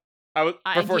 Feywild. I was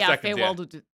for 4 seconds, Feywild would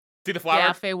do... See the flower?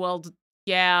 Yeah, Feywild...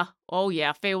 Yeah. Oh,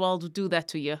 yeah. Feywild would do that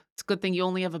to you. It's a good thing you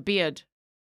only have a beard.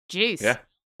 Jeez. Yeah.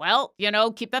 Well,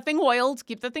 keep that thing oiled.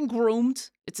 Keep that thing groomed.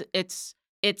 It's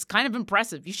kind of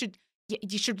impressive. You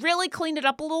should really clean it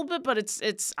up a little bit, but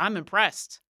I'm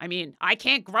impressed. I mean, I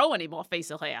can't grow any more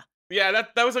facial hair. Yeah,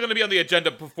 that was going to be on the agenda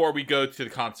before we go to the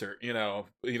concert,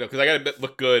 because I got to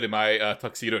look good in my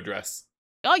tuxedo dress.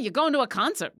 Oh, you're going to a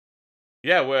concert.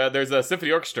 Yeah, well, there's a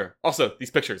symphony orchestra. Also,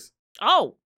 these pictures.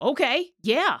 Oh, okay.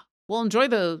 Yeah. Well, enjoy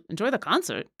the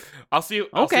concert. I'll see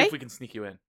if we can sneak you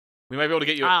in. We might be able to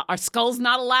get you. Are skulls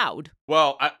not allowed?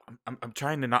 Well, I'm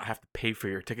trying to not have to pay for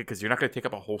your ticket because you're not going to take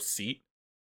up a whole seat.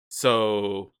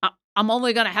 So, I'm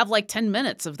only gonna have like 10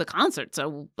 minutes of the concert,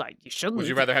 so you shouldn't. would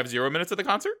you rather have 0 minutes of the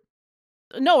concert?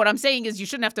 No, what I'm saying is you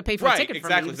shouldn't have to pay for a ticket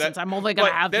exactly. for me since I'm only gonna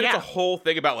but have. Then Yeah. it's a whole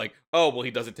thing about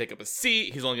he doesn't take up a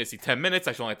seat. He's only going to see 10 minutes.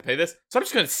 I should only have to pay this. So I'm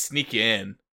just going to sneak you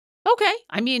in. Okay.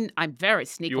 I mean, I'm very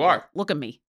sneakable. You are. Look at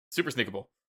me. Super sneakable.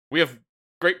 We have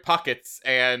great pockets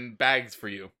and bags for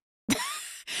you.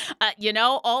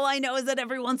 All I know is that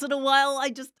every once in a while I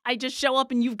just show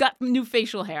up and you've got new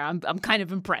facial hair. I'm kind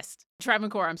of impressed.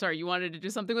 Travancore, I'm sorry, you wanted to do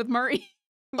something with Murray?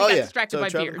 We got distracted by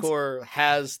beards. Travancore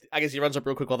I guess he runs up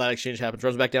real quick while that exchange happens,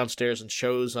 runs back downstairs and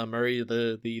shows Murray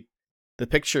the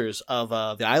pictures of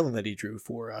the island that he drew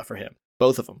for him.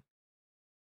 Both of them.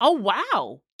 Oh,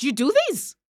 wow. Did you do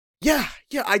these? Yeah,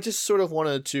 I just sort of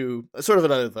wanted to, sort of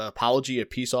an apology, a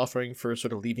peace offering for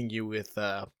sort of leaving you with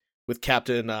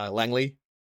Captain Langley.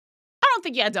 I don't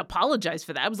think you had to apologize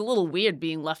for that. It was a little weird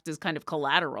being left as kind of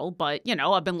collateral, but,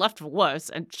 I've been left for worse,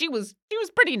 and she was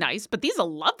pretty nice, but these are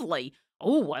lovely.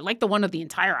 Oh, I like the one of the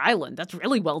entire island. That's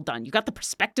really well done. You got the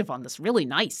perspective on this. Really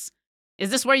nice.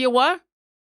 Is this where you were?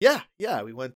 Yeah,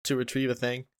 we went to retrieve a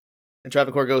thing. And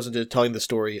Travancore goes into telling the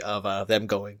story of them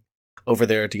going over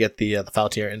there to get the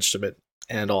Faltier instrument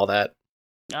and all that.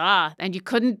 Ah, and you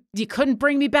couldn't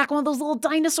bring me back one of those little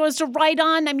dinosaurs to ride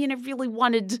on? I mean, I really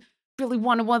wanted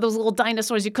one of those little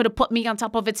dinosaurs. You could have put me on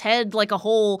top of its head like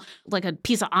a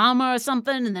piece of armor or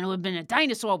something, and then it would have been a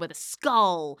dinosaur with a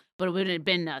skull, but it would have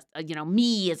been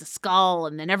me as a skull,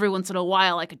 and then every once in a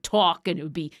while I could talk, and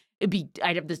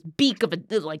I'd have this beak of one of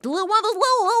those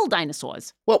little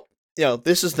dinosaurs. Well,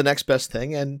 this is the next best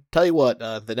thing, and tell you what,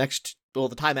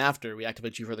 the time after we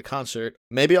activate you for the concert,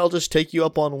 maybe I'll just take you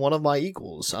up on one of my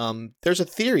eagles. There's a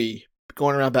theory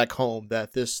going around back home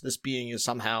that this being is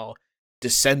somehow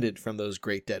descended from those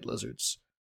great dead lizards.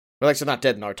 Well, actually, not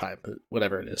dead in our time, but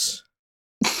whatever it is.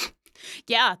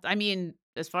 Yeah, I mean,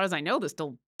 as far as I know, there's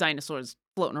still dinosaurs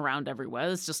floating around everywhere.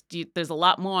 It's just, there's a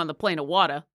lot more on the plane of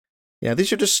water. Yeah,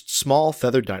 these are just small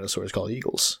feathered dinosaurs called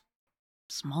eagles.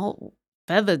 Small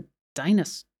feathered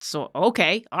dinosaur.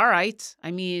 Okay, all right. I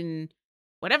mean,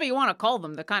 whatever you want to call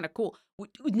them, they're kind of cool.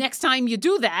 Next time you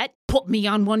do that, put me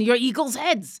on one of your eagle's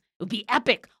heads. It would be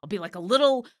epic. I'll be like a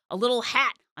little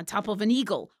hat on top of an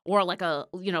eagle, or like a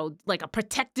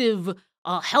protective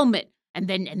helmet, and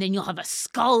then you'll have a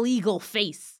skull eagle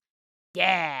face.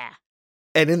 Yeah.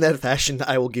 And in that fashion,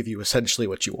 I will give you essentially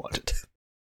what you wanted.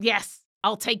 Yes,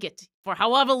 I'll take it for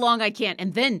however long I can,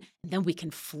 and then we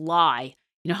can fly.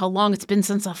 You know how long it's been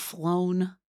since I've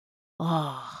flown?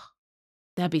 Oh,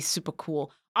 that'd be super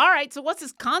cool. All right, so what's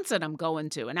this concert I'm going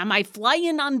to? And am I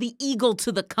flying on the eagle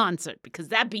to the concert? Because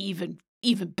that'd be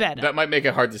even better. That might make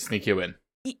it hard to sneak you in.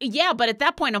 Yeah, but at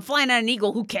that point, I'm flying on an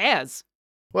eagle. Who cares?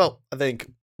 Well, I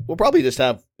think we'll probably just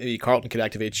have maybe Carlton could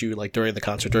activate you like during the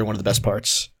concert, during one of the best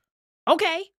parts.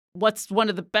 Okay. What's one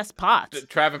of the best parts?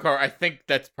 Travancore, I think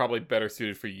that's probably better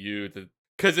suited for you,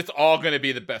 because it's all going to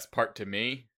be the best part to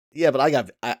me. Yeah, but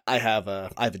I have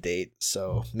a date,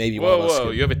 so maybe one of us.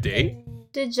 Whoa! You have a date?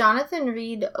 Did Jonathan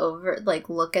read over,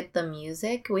 look at the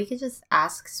music? We could just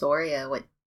ask Soria.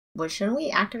 What shouldn't we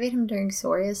activate him during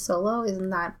Soria's solo? Isn't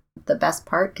that the best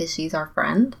part because she's our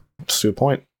friend? That's a good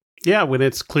point. Yeah, when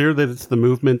it's clear that it's the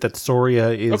movement that Soria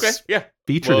is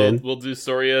featured in. We'll do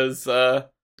Soria's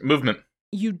movement.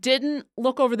 You didn't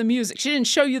look over the music. She didn't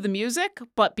show you the music,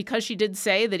 but because she did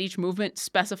say that each movement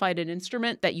specified an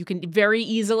instrument that you can very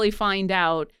easily find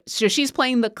out. So she's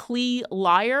playing the Klee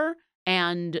lyre,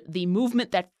 and the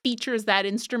movement that features that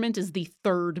instrument is the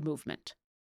third movement.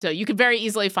 So you could very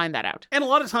easily find that out. And a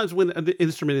lot of times when the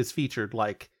instrument is featured,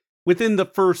 like within the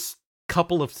first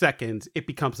couple of seconds, it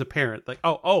becomes apparent. Like,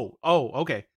 oh,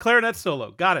 okay. Clarinet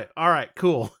solo. Got it. All right,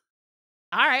 cool.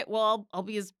 All right, well, I'll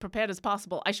be as prepared as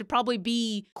possible. I should probably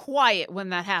be quiet when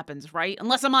that happens, right?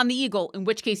 Unless I'm on the eagle, in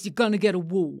which case you're gonna get a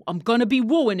woo. I'm gonna be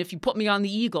wooing if you put me on the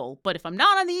eagle. But if I'm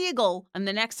not on the eagle, and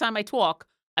the next time I talk,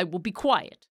 I will be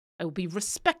quiet. I will be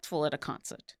respectful at a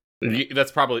concert.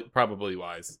 That's probably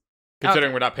wise,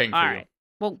 considering we're not paying for you. All right.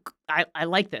 Well, I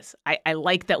like this. I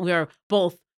like that we're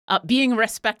both being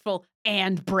respectful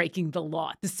and breaking the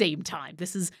law at the same time.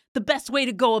 This is the best way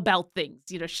to go about things.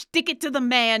 Stick it to the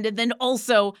man, and then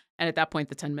also, and at that point,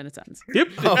 the 10 minutes ends. Yep.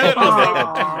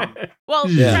 Well,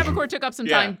 Travancore took up some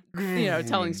time,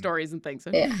 telling stories and things.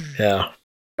 So. Yeah.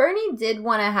 Bernie did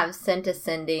want to have sent a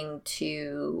sending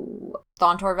to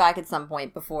Thon Torvak at some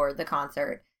point before the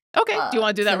concert. Okay, do you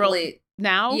want to do that really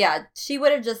now? Yeah, she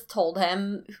would have just told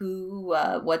him who,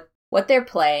 what they're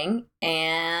playing,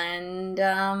 and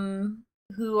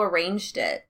who arranged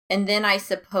it. And then I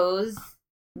suppose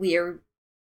we're,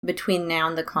 between now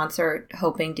and the concert,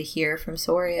 hoping to hear from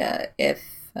Soria if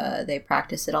they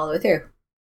practice it all the way through.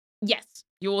 Yes,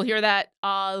 you will hear that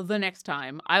the next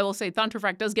time. I will say Thon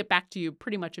Torvak does get back to you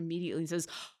pretty much immediately and says,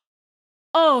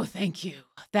 "Oh, thank you.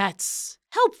 That's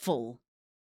helpful.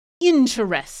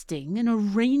 Interesting. An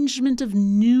arrangement of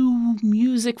new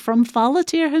music from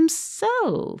Faltier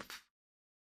himself.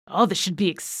 Oh, this should be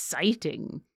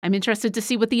exciting. I'm interested to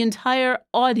see what the entire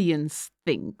audience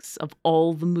thinks of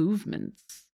all the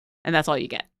movements." And that's all you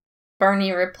get.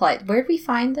 Bernie replied, "Where'd we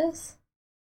find this?"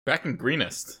 Back in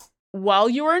Greenest. While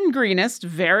you were in Greenest,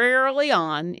 very early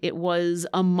on, it was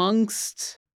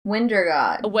amongst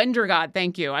Wendragod. Wendragod,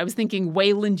 thank you. I was thinking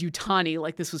Wayland Yutani,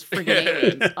 like this was friggin'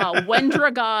 aliens.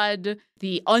 Wendragod,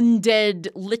 the undead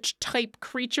lich-type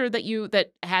creature that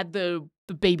had the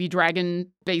baby dragon,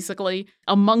 basically.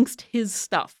 Amongst his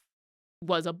stuff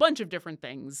was a bunch of different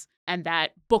things, and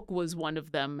that book was one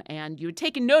of them. And you had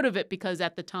taken note of it because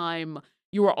at the time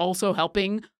you were also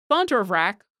helping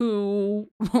Fontervrak, who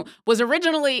was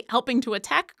originally helping to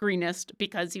attack Greenest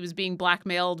because he was being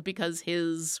blackmailed because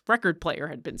his record player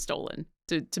had been stolen,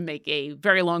 to make a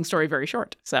very long story very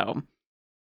short. So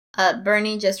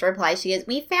Bernie just replied, she goes,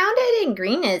 we found it in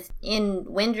Greenest, in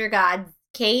Wendragod's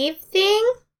cave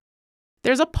thing.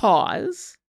 There's a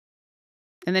pause,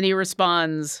 and then he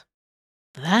responds,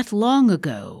 that long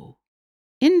ago.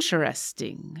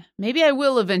 Interesting. Maybe I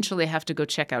will eventually have to go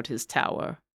check out his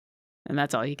tower. And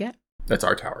that's all you get. That's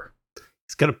our tower.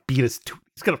 He's gonna beat us to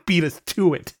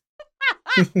it.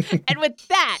 And with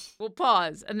that, we'll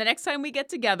pause. And the next time we get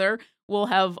together, we'll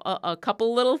have a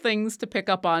couple little things to pick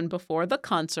up on before the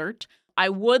concert. I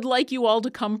would like you all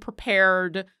to come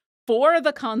prepared for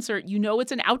the concert. You know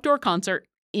it's an outdoor concert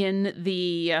in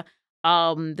the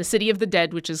City of the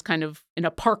Dead, which is kind of in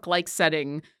a park-like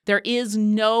setting. There is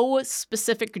no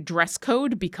specific dress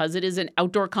code because it is an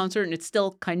outdoor concert and it's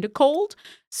still kind of cold.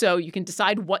 So you can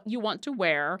decide what you want to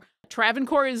wear.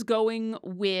 Travancore is going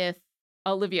with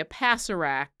Olivia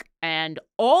Pasarak, and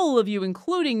all of you,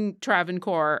 including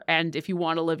Travancore, and if you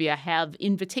want Olivia, have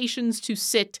invitations to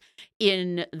sit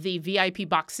in the VIP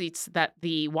box seats that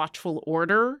the Watchful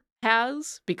Order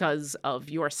has because of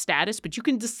your status, but you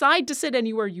can decide to sit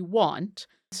anywhere you want.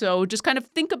 So just kind of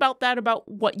think about that, about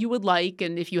what you would like,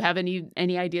 and if you have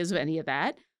any ideas of any of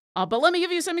that. But let me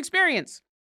give you some experience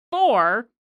for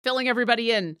filling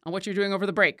everybody in on what you're doing over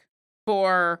the break,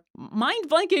 for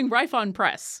mind-blanking Ryphon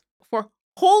Press, for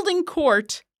holding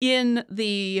court in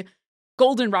the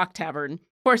Golden Rock Tavern,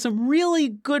 for some really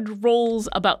good rolls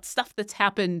about stuff that's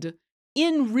happened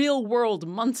in real world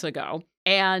months ago,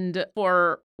 and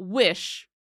for Wish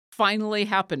finally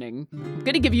happening. I'm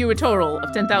going to give you a total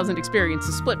of 10,000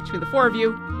 experiences split between the four of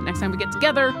you. Next time we get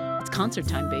together, it's concert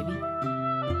time, baby.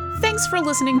 Thanks for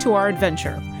listening to our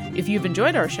adventure. If you've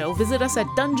enjoyed our show, visit us at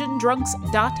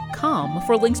dungeondrunks.com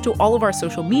for links to all of our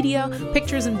social media,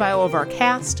 pictures and bio of our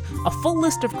cast, a full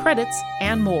list of credits,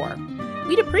 and more.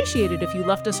 We'd appreciate it if you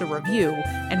left us a review,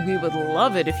 and we would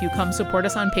love it if you come support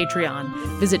us on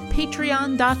Patreon. Visit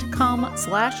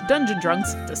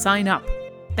patreon.com/dungeondrunks to sign up.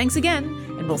 Thanks again,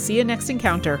 and we'll see you next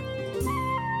encounter.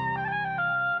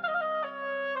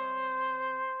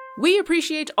 We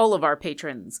appreciate all of our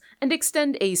patrons, and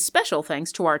extend a special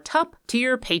thanks to our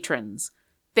top-tier patrons.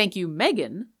 Thank you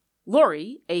Megan,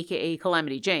 Lori, aka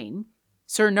Calamity Jane,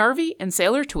 Sir Narvi and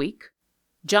Sailor Tweak,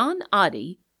 John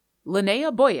Adi,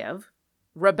 Linnea Boyev,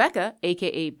 Rebecca,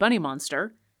 aka Bunny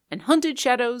Monster, and Hunted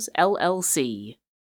Shadows LLC.